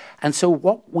involved. And so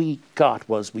what we got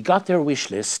was, we got their wish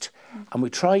list and we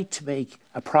tried to make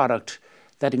a product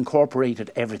that incorporated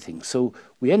everything. So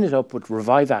we ended up with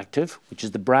Revive Active, which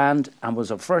is the brand and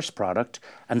was our first product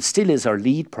and still is our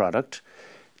lead product.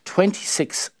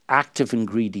 26 active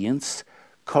ingredients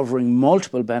covering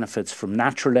multiple benefits from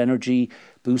natural energy,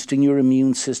 boosting your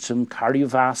immune system,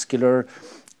 cardiovascular,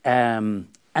 and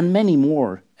many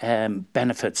more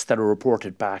benefits that are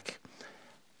reported back,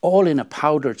 all in a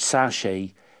powdered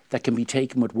sachet that can be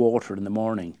taken with water in the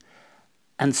morning.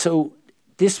 And so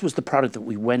this was the product that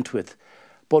we went with.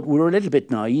 But we were a little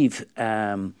bit naive. We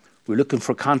were looking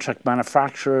for contract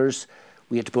manufacturers.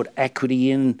 We had to put equity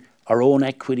in, our own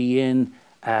equity in.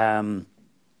 And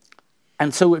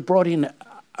so it brought in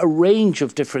a range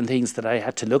of different things that I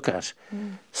had to look at.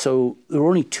 So there were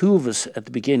only 2 of us at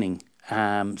the beginning.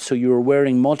 So you were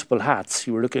wearing multiple hats.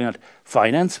 You were looking at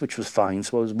finance, which was fine.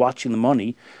 So I was watching the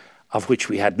money, of which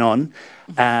we had none.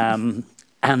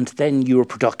 And then you were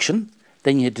production.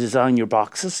 Then you had to design your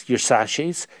boxes, your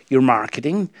sachets, your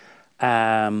marketing,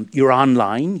 your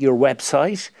online, your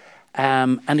website.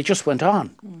 And it just went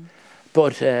on.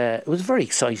 But it was a very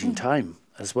exciting time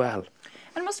as well.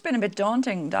 And it must have been a bit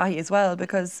daunting, Daithí, as well,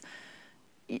 because,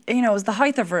 you know, it was the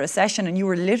height of a recession and you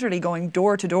were literally going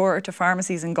door to door to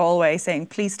pharmacies in Galway saying,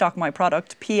 please stock my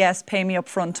product, PS, pay me up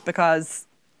front because,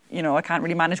 you know, I can't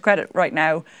really manage credit right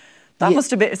now. That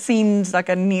must have been, it seemed like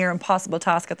a near impossible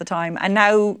task at the time. And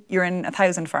now you're in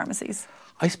 1,000 pharmacies.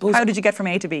 I suppose. How did you get from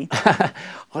A to B?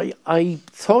 I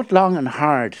thought long and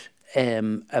hard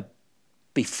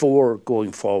before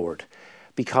going forward,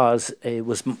 because it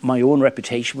was my own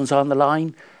reputation was on the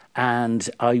line and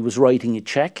I was writing a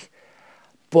check.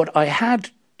 But I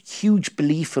had huge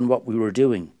belief in what we were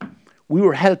doing. We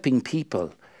were helping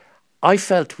people. I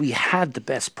felt we had the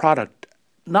best product,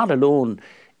 not alone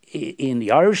in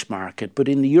the Irish market, but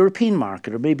in the European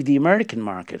market or maybe the American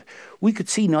market. We could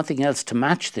see nothing else to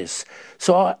match this.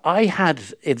 So I had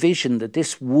a vision that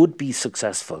this would be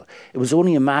successful. It was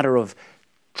only a matter of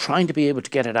trying to be able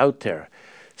to get it out there.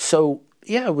 So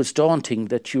yeah, it was daunting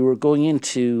that you were going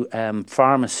into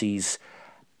pharmacies.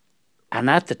 And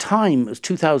at the time, it was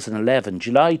 2011,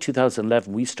 July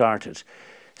 2011, we started.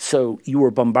 So you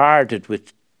were bombarded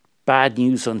with bad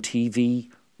news on TV,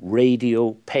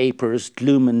 radio, papers,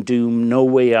 gloom and doom, no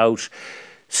way out.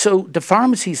 So the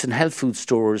pharmacies and health food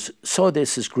stores saw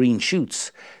this as green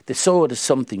shoots. They saw it as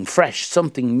something fresh,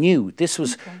 something new. This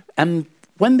was, and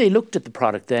when they looked at the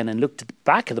product then and looked at the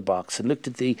back of the box and looked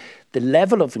at the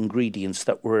level of ingredients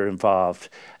that were involved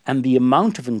and the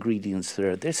amount of ingredients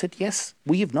there, they said, yes,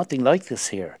 we have nothing like this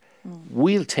here.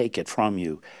 We'll take it from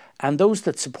you. And those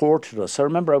that supported us, I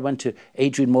remember I went to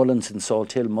Adrian Mullins in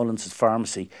Salt Hill, Mullins'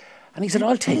 pharmacy, and he said,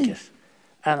 I'll take it.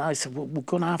 And I said, well, we're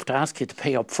going to have to ask you to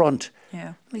pay up front. Yeah.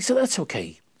 And he said, that's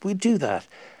okay, we'll do that.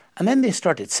 And then they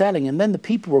started selling, and then the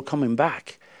people were coming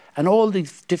back. And all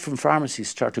these different pharmacies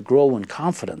started to grow in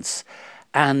confidence.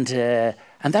 And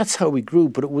that's how we grew.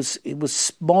 But it was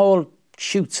small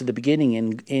shoots at the beginning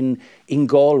in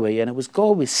Galway, and it was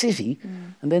Galway City,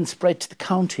 and then spread to the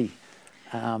county.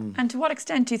 And to what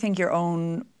extent do you think your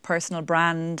own personal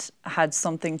brand had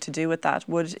something to do with that?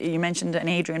 You mentioned an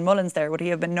Adrian Mullins there. Would he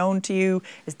have been known to you?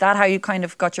 Is that how you kind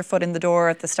of got your foot in the door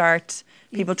at the start?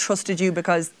 People trusted you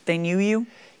because they knew you?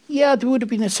 Yeah, there would have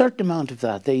been a certain amount of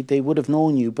that. They would have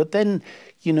known you. But then,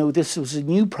 you know, this was a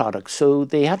new product, so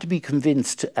they had to be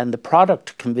convinced, and the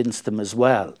product convinced them as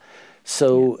well.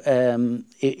 So no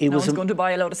one's going to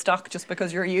buy a load of stock just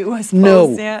because you're you, I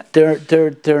suppose. No,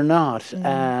 they're not.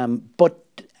 But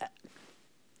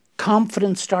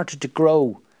confidence started to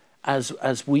grow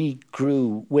as we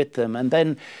grew with them, and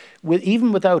then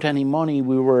even without any money,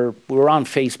 we were on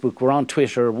Facebook, we were on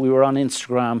Twitter, we were on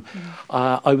Instagram.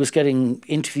 I was getting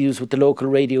interviews with the local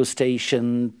radio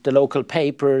station, the local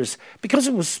papers, because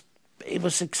it was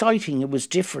exciting, it was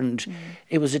different,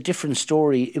 it was a different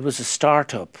story, it was a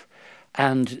startup.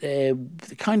 And they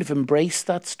kind of embraced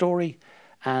that story,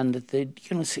 and they,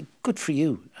 you know, say, "Good for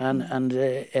you."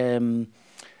 And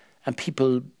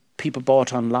people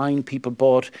bought online, people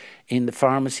bought in the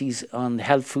pharmacies, on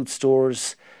health food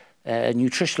stores.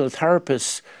 Nutritional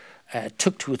therapists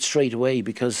took to it straight away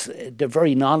because they're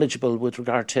very knowledgeable with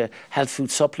regard to health food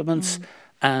supplements,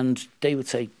 and they would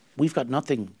say, "We've got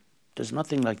nothing. There's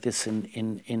nothing like this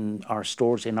in our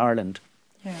stores in Ireland."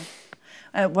 Yeah.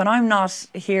 When I'm not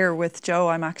here with Joe,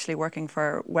 I'm actually working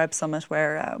for Web Summit,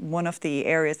 where one of the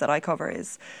areas that I cover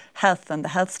is health and the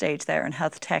health stage there and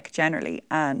health tech generally.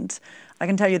 And I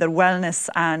can tell you that wellness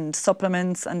and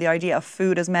supplements and the idea of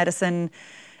food as medicine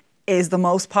is the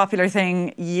most popular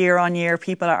thing year on year.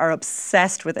 People are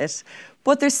obsessed with it.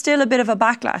 But there's still a bit of a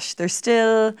backlash. There's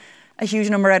still a huge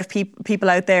number of people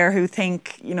out there who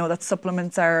think, you know, that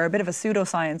supplements are a bit of a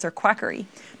pseudoscience or quackery.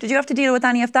 Did you have to deal with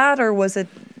any of that, or was it...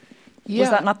 Yeah.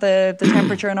 Was that not the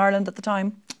temperature in Ireland at the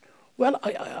time? Well,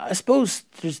 I suppose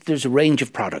there's a range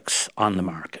of products on the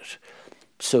market.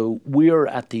 So we're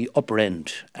at the upper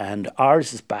end, and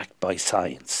ours is backed by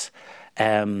science.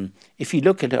 If you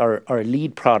look at our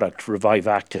lead product, Revive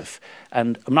Active,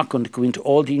 and I'm not going to go into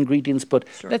all the ingredients, but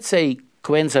let's say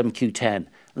coenzyme Q10,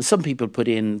 and some people put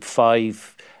in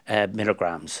 5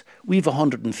 milligrams. We have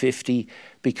 150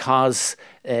 because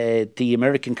the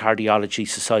American Cardiology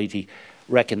Society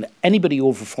reckon anybody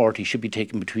over 40 should be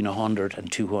taking between 100 and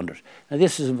 200. Now,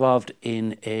 this is involved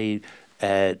in a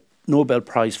Nobel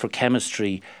Prize for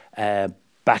Chemistry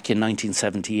back in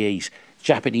 1978.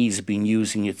 Japanese have been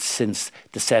using it since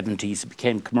the 70s. It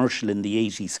became commercial in the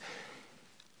 80s.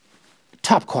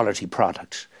 Top quality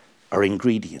product or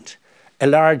ingredient.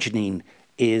 L-arginine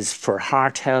is for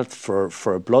heart health,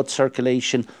 for blood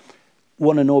circulation.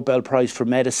 Won a Nobel Prize for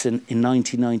Medicine in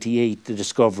 1998, the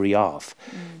discovery of.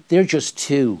 They're just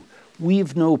two. We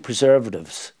have no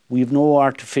preservatives. We have no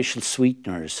artificial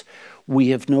sweeteners. We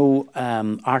have no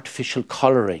artificial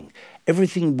colouring.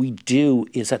 Everything we do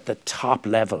is at the top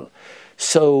level.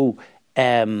 So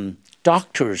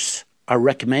doctors are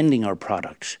recommending our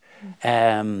product.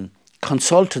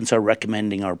 Consultants are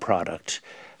recommending our product.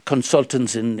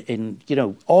 Consultants in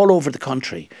all over the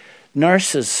country.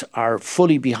 Nurses are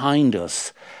fully behind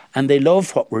us, and they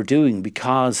love what we're doing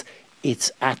because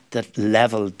it's at that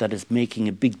level that is making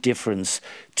a big difference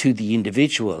to the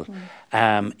individual.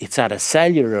 It's at a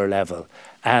cellular level.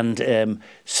 And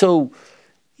so,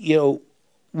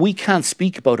 we can't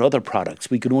speak about other products.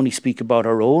 We can only speak about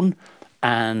our own.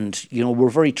 And, we're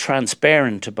very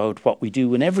transparent about what we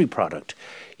do in every product.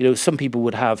 Some people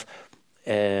would have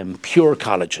pure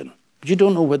collagen. But you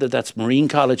don't know whether that's marine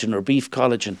collagen or beef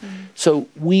collagen. So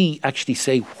we actually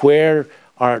say where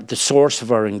are the source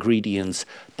of our ingredients,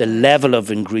 the level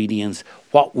of ingredients,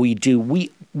 what we do.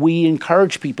 We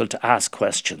encourage people to ask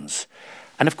questions.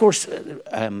 And of course,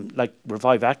 like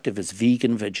Revive Active is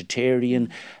vegan, vegetarian,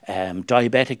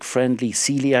 diabetic friendly,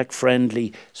 celiac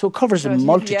friendly. So it covers a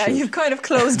multitude. Yeah, you've kind of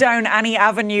closed down any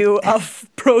avenue of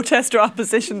protest or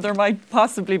opposition there might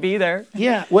possibly be there.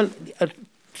 Yeah, well,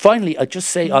 finally, I'd just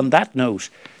say on that note,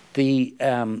 the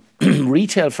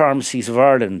retail pharmacies of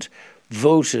Ireland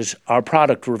voted our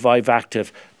product Revive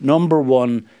Active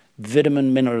 #1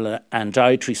 vitamin, mineral and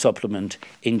dietary supplement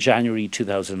in January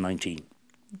 2019.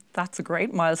 That's a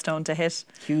great milestone to hit.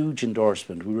 Huge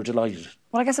endorsement. We were delighted.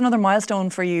 Well, I guess another milestone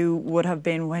for you would have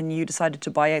been when you decided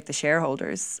to buy out the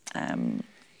shareholders.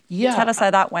 Yeah. Tell us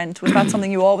how that went. Was that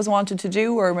something you always wanted to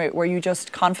do, or were you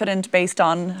just confident based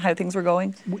on how things were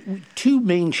going? Two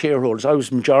main shareholders. I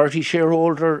was majority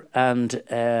shareholder, and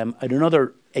I had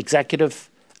another executive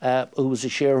who was a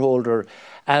shareholder.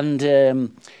 And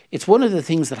it's one of the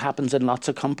things that happens in lots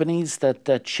of companies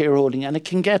that shareholding, and it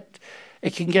can kill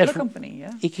a company,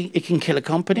 yeah. It can kill a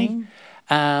company.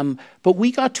 But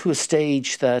we got to a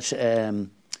stage that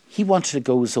he wanted to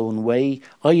go his own way.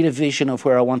 I had a vision of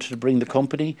where I wanted to bring the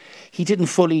company. He didn't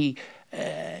fully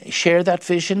share that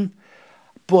vision,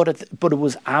 but it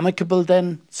was amicable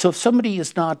then. So if somebody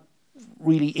is not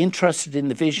really interested in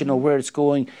the vision or where it's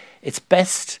going, it's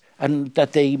best and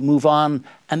that they move on,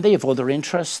 and they have other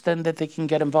interests then that they can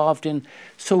get involved in.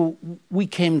 So we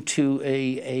came to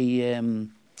a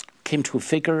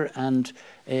figure and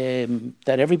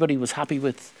that everybody was happy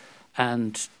with,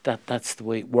 and that's the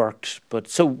way it worked. But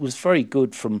so it was very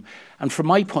good from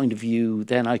my point of view.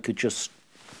 Then I could just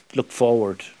look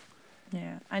forward.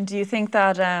 Yeah, and do you think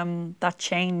that that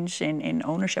change in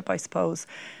ownership, I suppose,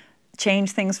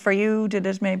 changed things for you? Did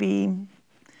it maybe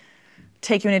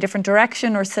take you in a different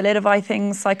direction or solidify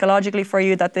things psychologically for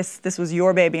you that this was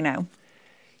your baby now?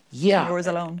 Yeah, yours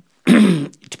alone.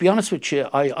 To be honest with you,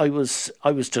 I was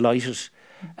delighted.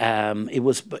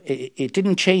 It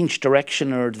didn't change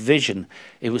direction or vision.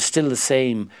 It was still the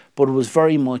same, but it was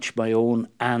very much my own.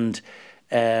 And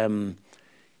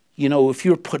if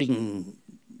you're putting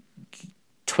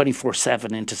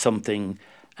 24/7 into something,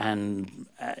 and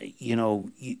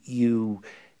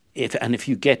if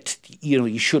you get,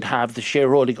 you should have the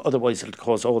shareholding, otherwise it'll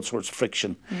cause all sorts of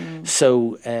friction.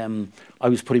 So I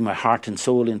was putting my heart and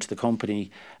soul into the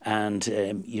company, and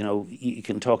you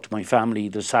can talk to my family.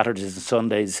 There's Saturdays and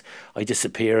Sundays I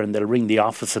disappear, and they'll ring the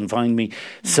office and find me.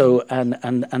 So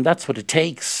and that's what it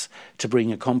takes to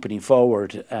bring a company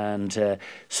forward, and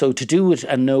so to do it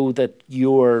and know that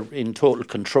you're in total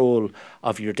control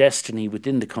of your destiny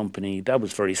within the company, that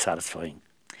was very satisfying.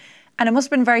 And it must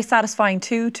have been very satisfying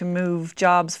too to move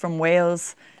jobs from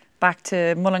Wales back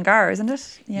to Mullingar, isn't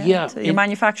it? Yeah. So you're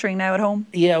manufacturing now at home?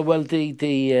 Yeah, well, the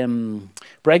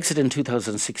Brexit in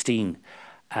 2016,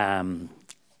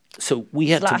 so we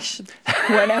had to...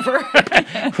 whenever.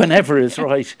 Whenever is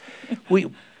right.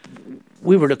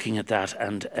 We were looking at that,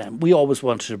 and we always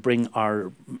wanted to bring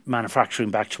our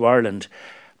manufacturing back to Ireland,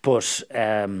 but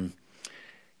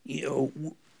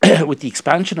with the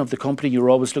expansion of the company, you're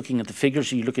always looking at the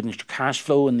figures, you're looking at your cash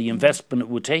flow and the investment it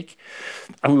would take.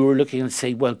 And we were looking and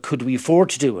say, well, could we afford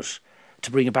to do it,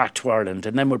 to bring it back to Ireland?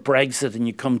 And then with Brexit, and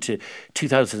you come to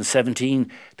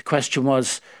 2017, the question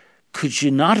was, could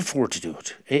you not afford to do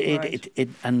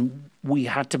it? And we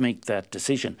had to make that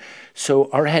decision. So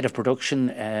our head of production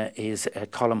is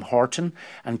Colm Horton,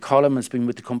 and Colm has been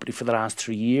with the company for the last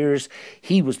 3 years.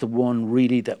 He was the one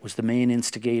really that was the main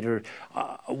instigator.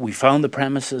 We found the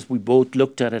premises, we both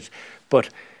looked at it, but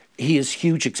he has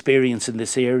huge experience in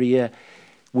this area.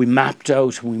 We mapped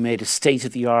out and we made a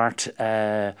state-of-the-art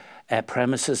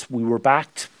premises. We were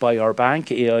backed by our bank,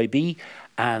 AIB,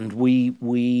 and we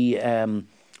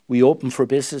opened for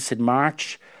business in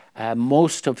March.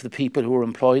 Most of the people who are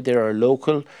employed there are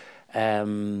local.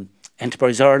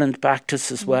 Enterprise Ireland backed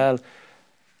us as well.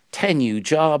 10 new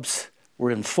jobs.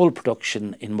 We're in full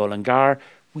production in Mullingar.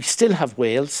 We still have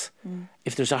Wales.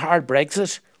 If there's a hard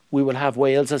Brexit, we will have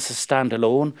Wales as a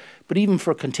standalone. But even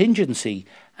for contingency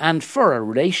and for our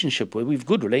relationship, we've a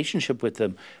good relationship with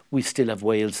them, we still have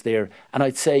Wales there. And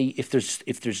I'd say if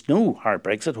there's no hard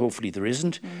Brexit, hopefully there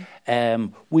isn't,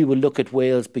 we will look at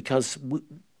Wales, because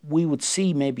we would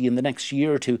see maybe in the next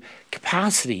year or two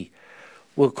capacity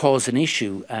will cause an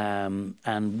issue,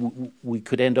 and we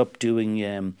could end up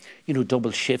doing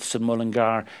double shifts in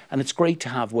Mullingar, and it's great to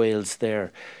have Wales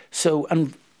there. So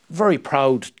I'm very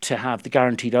proud to have the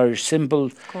Guaranteed Irish symbol,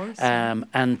 of course,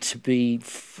 and to be,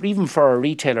 even for our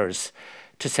retailers,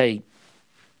 to say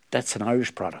that's an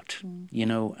Irish product,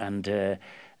 and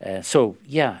so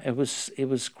yeah, it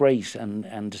was great,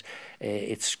 and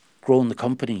it's grown the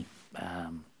company.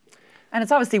 And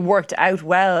it's obviously worked out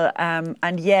well,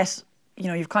 and yet,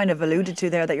 you've kind of alluded to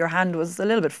there that your hand was a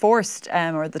little bit forced,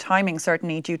 or the timing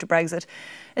certainly due to Brexit.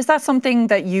 Is that something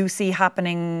that you see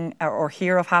happening or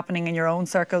hear of happening in your own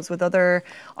circles with other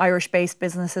Irish-based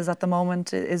businesses at the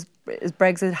moment? Is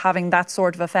Brexit having that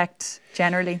sort of effect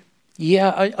generally?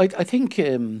 Yeah, I think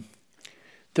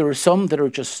there are some that are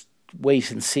just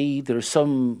wait and see. There are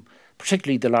some,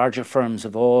 particularly the larger firms,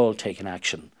 have all taken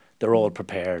action. They're all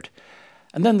prepared.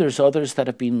 And then there's others that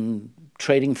have been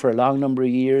trading for a long number of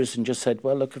years and just said,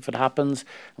 well, look, if it happens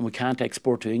and we can't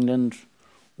export to England,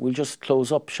 we'll just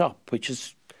close up shop, which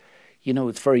is,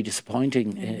 it's very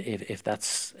disappointing if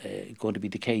that's going to be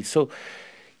the case. So,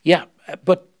 yeah,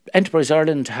 but Enterprise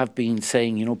Ireland have been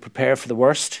saying, prepare for the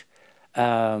worst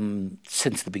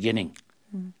since the beginning.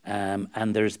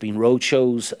 And there's been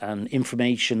roadshows and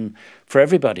information for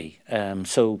everybody.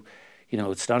 So,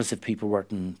 it's not as if people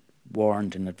weren't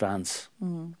warned in advance.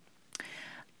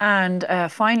 And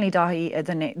finally,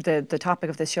 Daithí, the topic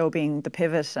of this show being the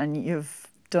pivot, and you've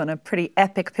done a pretty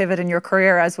epic pivot in your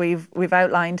career, as we've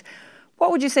outlined.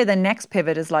 What would you say the next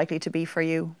pivot is likely to be for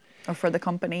you or for the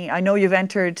company? I know you've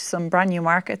entered some brand new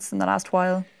markets in the last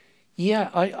while. Yeah,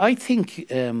 I think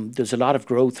there's a lot of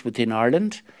growth within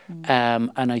Ireland,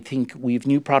 and I think we have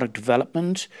new product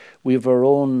development. We have our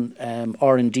own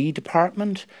R&D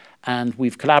department, and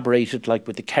we've collaborated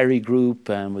with the Kerry Group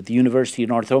and with the University of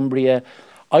Northumbria.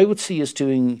 I would see us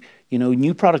doing,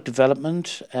 new product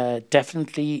development,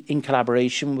 definitely in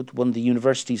collaboration with one of the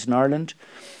universities in Ireland.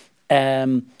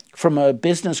 From a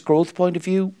business growth point of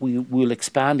view, we'll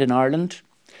expand in Ireland.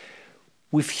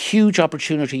 We've huge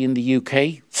opportunity in the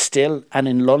UK still, and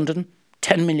in London.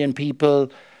 10 million people,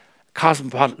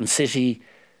 cosmopolitan city,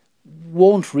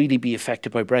 won't really be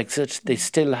affected by Brexit. They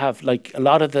still have, a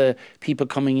lot of the people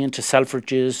coming into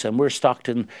Selfridges, and we're stocked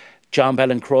in John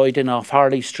Bell and Croydon off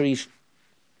Harley Street.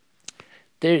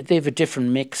 They have a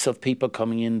different mix of people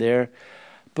coming in there.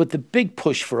 But the big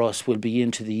push for us will be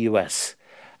into the US.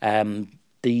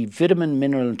 The vitamin,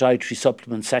 mineral and dietary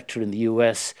supplement sector in the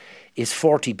US is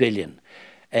 40 billion.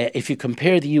 If you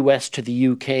compare the US to the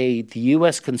UK, the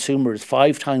US consumer is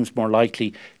 5 times more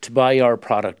likely to buy our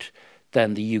product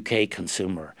than the UK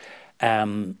consumer.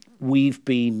 We've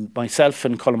been, myself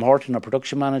and Colm Horton, our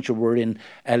production manager, were in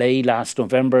LA last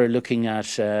November looking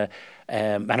at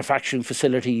manufacturing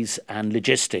facilities and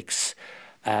logistics.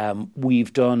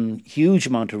 We've done huge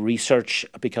amount of research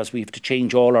because we have to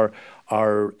change all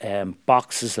our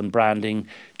boxes and branding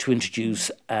to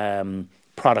introduce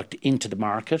product into the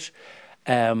market.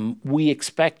 We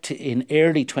expect in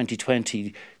early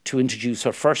 2020 to introduce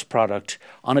our first product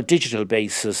on a digital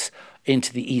basis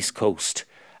into the East Coast.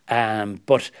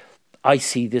 But I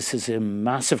see this as a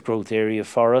massive growth area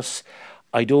for us.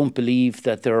 I don't believe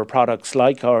that there are products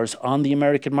like ours on the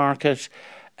American market.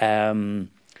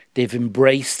 They've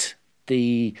embraced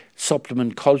the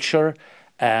supplement culture.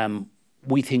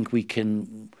 We think we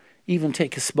can even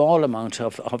take a small amount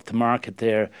of the market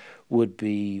there would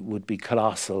be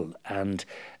colossal, and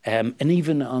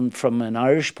even from an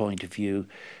Irish point of view,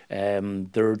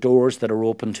 there are doors that are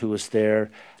open to us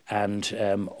there, and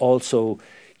also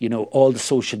all the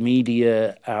social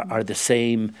media are the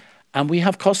same, And we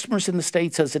have customers in the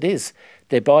States as it is.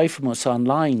 They buy from us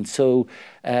online. So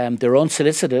they're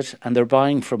unsolicited and they're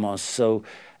buying from us. So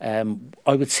I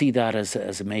would see that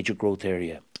as a major growth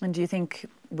area. And do you think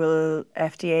will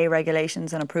FDA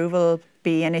regulations and approval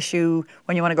be an issue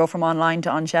when you want to go from online to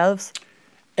on shelves?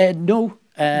 No.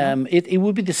 It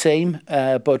would be the same,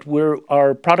 but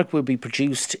our product will be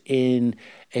produced in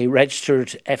a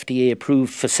registered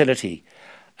FDA-approved facility.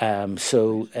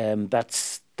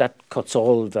 That cuts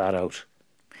all of that out.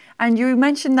 And you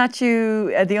mentioned that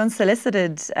the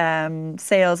unsolicited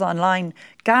sales online,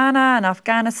 Ghana and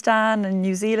Afghanistan and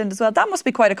New Zealand as well. That must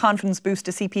be quite a confidence boost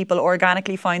to see people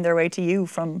organically find their way to you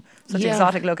from such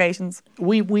exotic locations.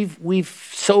 We've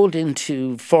sold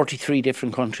into 43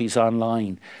 different countries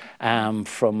online,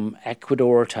 from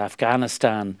Ecuador to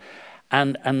Afghanistan,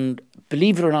 and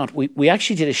believe it or not, we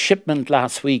actually did a shipment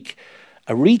last week,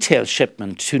 a retail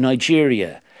shipment to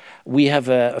Nigeria. We have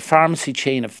a pharmacy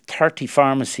chain of 30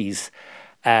 pharmacies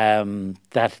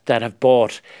that have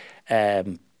bought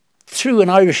through an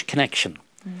Irish connection.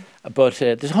 But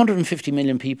there's 150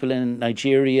 million people in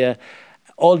Nigeria.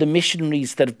 All the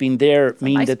missionaries that have been there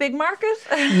mean nice that big market.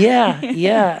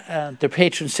 Yeah. Their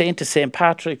patron saint is St.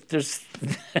 Patrick. But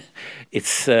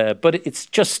it's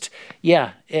just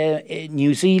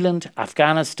New Zealand,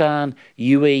 Afghanistan,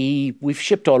 UAE. We've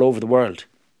shipped all over the world.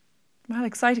 Well,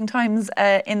 exciting times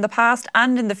in the past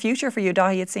and in the future for you,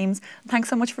 Daithí, it seems. Thanks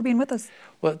so much for being with us.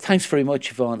 Well, thanks very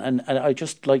much, Yvonne. And I'd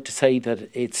just like to say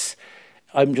that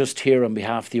I'm just here on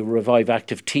behalf of the Revive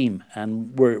Active team,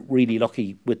 and we're really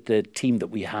lucky with the team that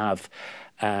we have,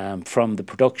 from the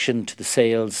production to the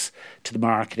sales to the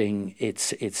marketing.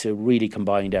 It's a really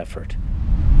combined effort.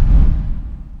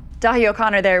 Daithí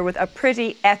O'Connor there with a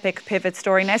pretty epic pivot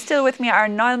story. Now, still with me are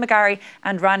Niall McGarry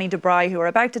and Rani Dabrai, who are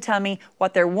about to tell me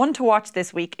what their one to watch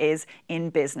this week is in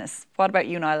business. What about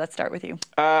you, Niall? Let's start with you.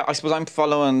 I suppose I'm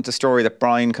following the story that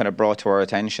Brian kind of brought to our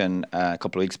attention a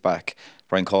couple of weeks back,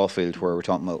 Brian Caulfield, where we're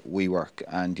talking about WeWork,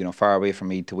 and far away from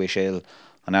me to wish ill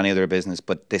on any other business,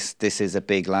 but this is a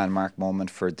big landmark moment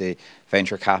for the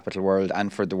venture capital world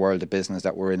and for the world of business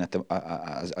that we're in at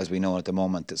as we know at the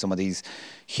moment. That some of these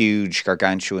huge,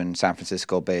 gargantuan San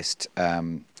Francisco-based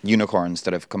unicorns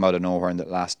that have come out of nowhere in the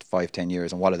last 5-10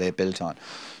 years, and what are they built on?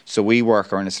 So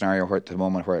WeWork are in a scenario where at the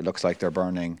moment where it looks like they're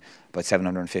burning about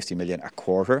 750 million a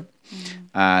quarter,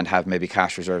 and have maybe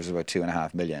cash reserves of about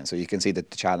 2.5 million. So you can see that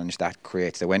the challenge that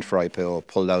creates. They went for IPO,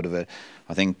 pulled out of it.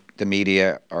 I think the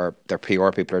media or their PR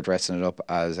people are dressing it up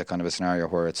as a kind of a scenario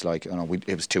where it's like,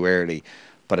 it was too early.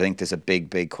 But I think there's a big,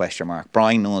 big question mark.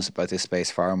 Brian knows about this space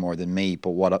far more than me. But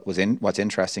what's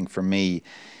interesting for me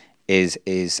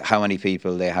is how many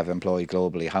people they have employed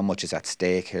globally, how much is at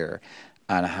stake here,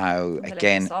 and how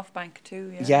again SoftBank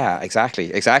too. Yeah,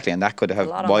 exactly, and that could have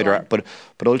wider. But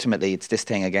ultimately, it's this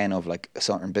thing again of like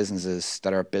certain businesses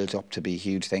that are built up to be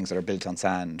huge things that are built on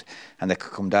sand, and they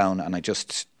could come down. And I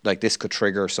just like this could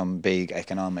trigger some big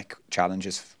economic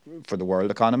challenges for the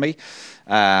world economy,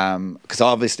 because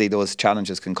obviously those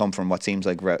challenges can come from what seems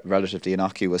like relatively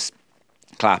innocuous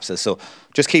collapses. So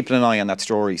just keeping an eye on that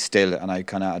story still, and I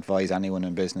kind of advise anyone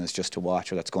in business just to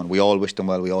watch where that's going. We all wish them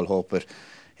well. We all hope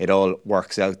it all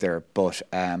works out there, but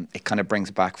it kind of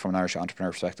brings back from an Irish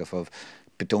entrepreneur perspective of,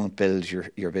 but don't build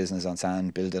your business on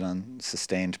sand, build it on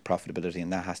sustained profitability,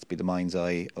 and that has to be the mind's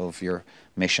eye of your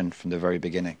mission from the very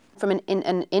beginning. From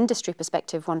an industry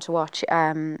perspective, one to watch,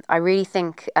 I really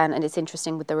think, and it's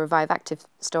interesting with the Revive Active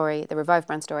story, the Revive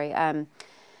brand story,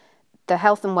 the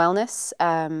health and wellness,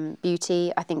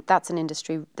 beauty, I think that's an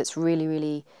industry that's really,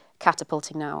 really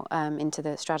catapulting now into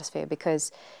the stratosphere,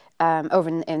 because over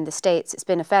in the States, it's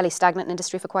been a fairly stagnant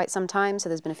industry for quite some time. So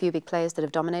there's been a few big players that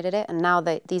have dominated it. And now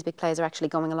these big players are actually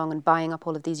going along and buying up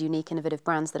all of these unique, innovative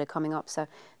brands that are coming up. So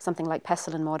something like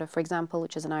Pestle and Mortar, for example,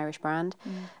 which is an Irish brand.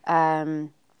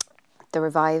 The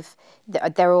Revive,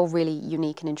 they're all really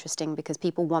unique and interesting because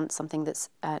people want something that's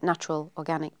natural,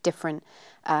 organic, different.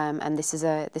 And this is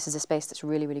a space that's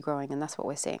really, really growing. And that's what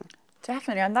we're seeing.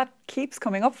 Definitely, and that keeps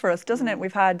coming up for us, doesn't it?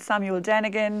 We've had Samuel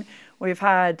Denigan, we've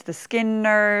had the Skin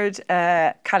Nerd,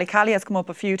 Cali Cali has come up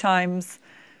a few times.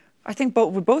 I think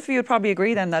both of you would probably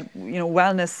agree then that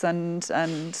wellness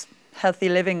and healthy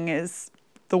living is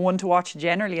the one to watch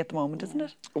generally at the moment, isn't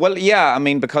it? Well, yeah, I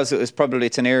mean, because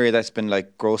it's an area that's been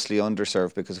like grossly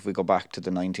underserved, because if we go back to the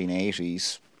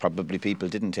 1980s, probably people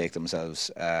didn't take themselves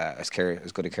as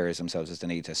good a care as themselves as they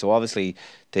need to. So obviously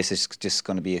this is just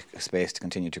going to be a space to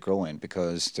continue to grow in,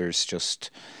 because there's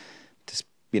just this,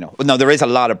 now there is a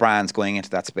lot of brands going into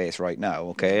that space right now,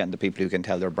 okay, and the people who can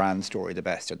tell their brand story the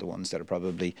best are the ones that are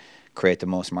probably create the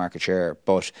most market share.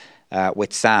 But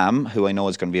with Sam, who I know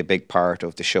is going to be a big part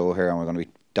of the show here, and we're going to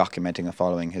be documenting and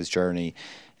following his journey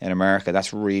in America.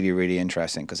 That's really, really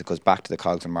interesting because it goes back to the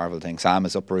Cogs and Marvel thing. Sam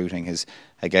is uprooting his,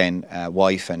 again,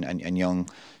 wife and young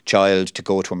child to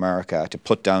go to America, to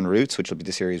put down roots, which will be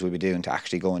the series we'll be doing, to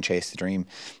actually go and chase the dream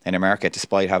in America,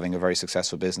 despite having a very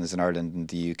successful business in Ireland and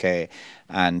the UK.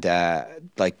 And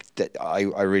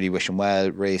I really wish him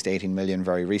well. Raised 18 million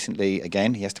very recently.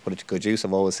 Again, he has to put it to good use.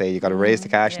 I've always say you got to raise the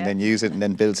cash and then use it and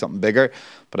then build something bigger.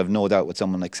 But I've no doubt with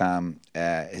someone like Sam,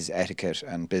 his etiquette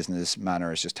and business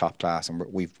manner is just top class, and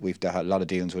we've done a lot of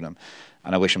dealings with him,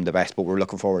 and I wish him the best. But we're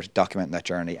looking forward to documenting that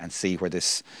journey and see where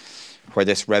this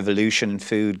revolution in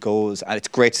food goes. And it's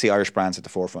great to see Irish brands at the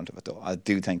forefront of it, though. I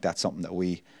do think that's something that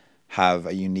we have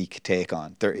a unique take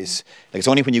on. There is, like, it's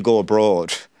only when you go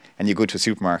abroad and you go to a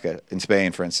supermarket in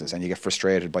Spain, for instance, and you get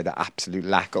frustrated by the absolute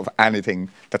lack of anything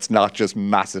that's not just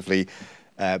massively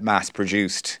mass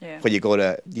produced. When you go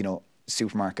to, you know,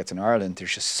 supermarkets in Ireland,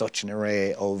 there's just such an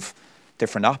array of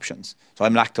different options. So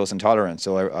I'm lactose intolerant,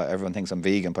 so everyone thinks I'm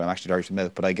vegan, but I'm actually allergic to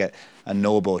milk. But I get a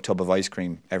Nobo tub of ice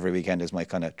cream every weekend as my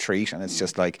kind of treat, and it's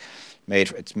just like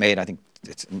it's made, I think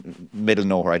it's middle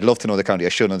nowhere. I'd love to know the county, I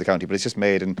should know the county, but it's just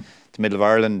made in the middle of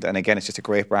Ireland, and again, it's just a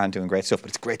great brand doing great stuff, but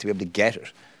it's great to be able to get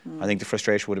it. I think the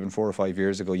frustration would have been 4 or 5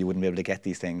 years ago, you wouldn't be able to get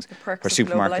these things. The perks of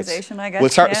globalisation, I guess. Well,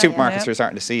 supermarkets are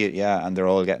starting to see it, and they're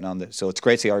all getting on this. So it's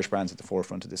great to see Irish brands at the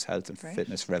forefront of this health and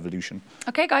fitness revolution.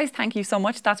 Okay, guys, thank you so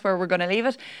much. That's where we're going to leave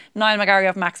it. Niall McGarry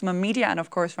of Maximum Media, and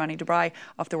of course Rani Dabrai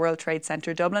of the World Trade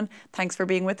Centre Dublin. Thanks for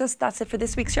being with us. That's it for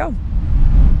this week's show.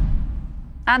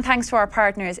 And thanks to our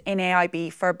partners in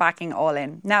AIB for backing All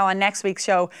In. Now, on next week's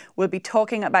show, we'll be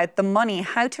talking about the money,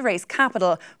 how to raise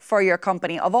capital for your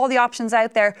company. Of all the options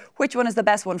out there, which one is the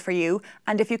best one for you?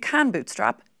 And if you can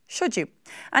bootstrap, should you?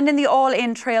 And in the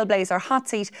All-In Trailblazer hot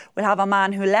seat, we'll have a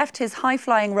man who left his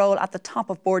high-flying role at the top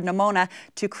of Board Namona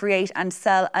to create and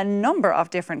sell a number of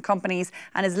different companies,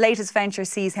 and his latest venture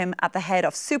sees him at the head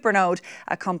of Supernode,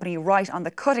 a company right on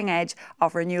the cutting edge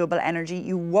of renewable energy.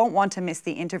 You won't want to miss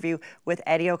the interview with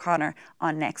Eddie O'Connor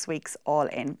on next week's All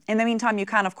In. In the meantime, you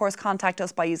can, of course, contact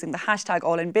us by using the hashtag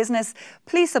AllInBusiness.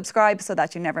 Please subscribe so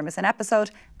that you never miss an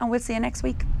episode, and we'll see you next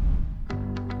week.